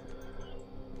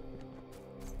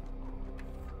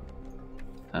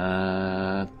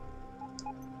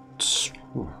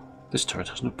 This turret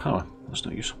has no power. That's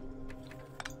no use.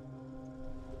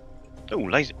 Oh,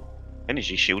 laser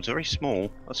energy shields are very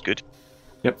small. That's good.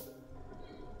 Yep.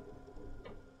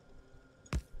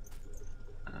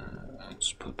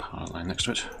 Let's put a power line next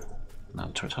to it. Now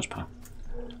the turret has power.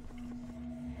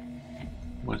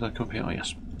 Where did I go up here? Oh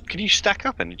yes. Can you stack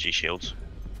up energy shields?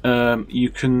 You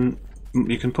can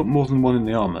put more than one in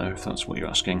the armor, if that's what you're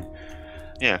asking.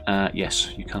 Yeah.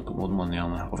 Yes, you can put more than one in the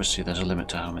armor. Obviously, there's a limit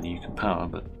to how many you can power,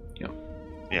 but yeah.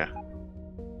 Yeah.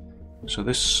 So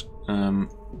this,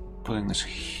 putting this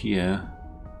here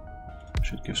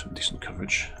should give some decent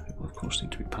coverage. It will of course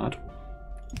need to be powered.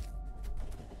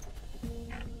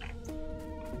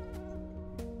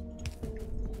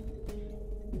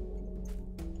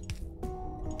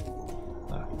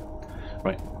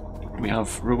 Right, we have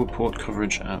roboport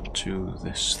coverage out to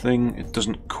this thing. It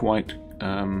doesn't quite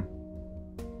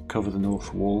cover the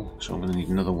north wall, so I'm going to need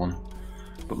another one.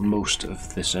 But most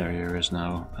of this area is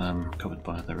now covered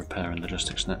by the repair and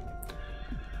logistics net.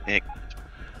 Yeah.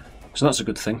 So that's a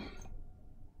good thing.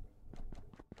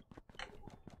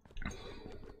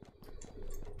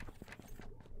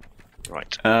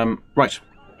 Right. Right,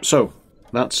 so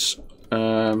that's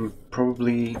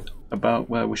probably about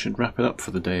where we should wrap it up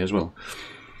for the day as well.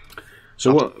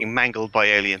 So what? Being mangled by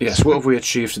aliens. Yes, what have we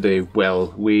achieved today?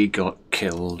 Well, we got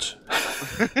killed.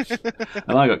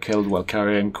 And I got killed while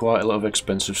carrying quite a lot of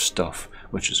expensive stuff,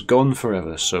 which is gone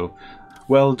forever, so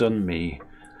well done me.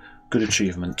 Good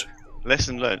achievement.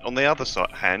 Lesson learned. On the other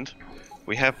hand,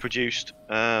 we have produced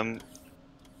energy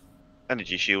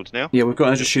shields now. Yeah, we've got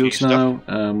energy shields now.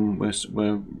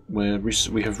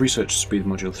 We have researched speed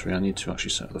module 3. I need to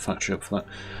actually set the factory up for that.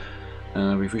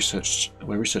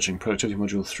 We're researching productivity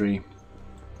module 3.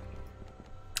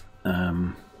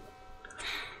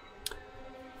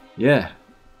 Yeah,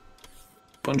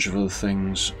 bunch of other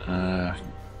things.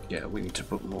 Yeah, we need to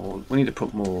put more. We need to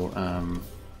put more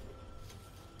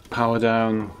power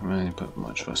down. We need to put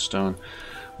much less down.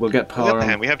 We'll get power. On the other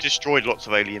hand, we have destroyed lots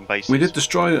of alien bases. We did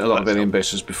destroy a lot of alien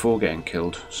bases before getting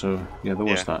killed. So yeah, there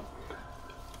was that.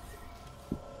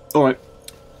 All right.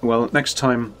 Well, next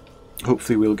time,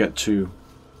 hopefully, we'll get to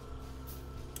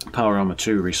Power Armor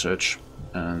 2 research,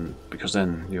 and because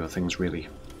then things really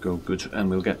go good, and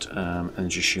we'll get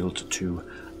Energy Shield 2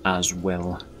 as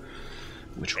well,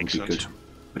 which will be good.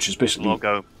 Which is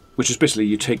basically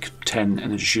you take 10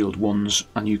 Energy Shield 1s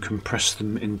and you compress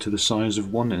them into the size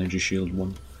of one Energy Shield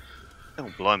 1. Oh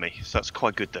blimey! So that's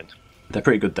quite good then. They're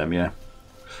pretty good then, yeah.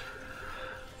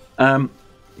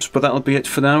 But that'll be it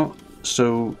for now.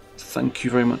 So thank you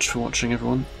very much for watching,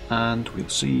 everyone, and we'll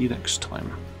see you next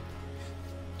time.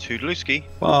 Toodalooski.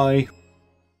 Bye.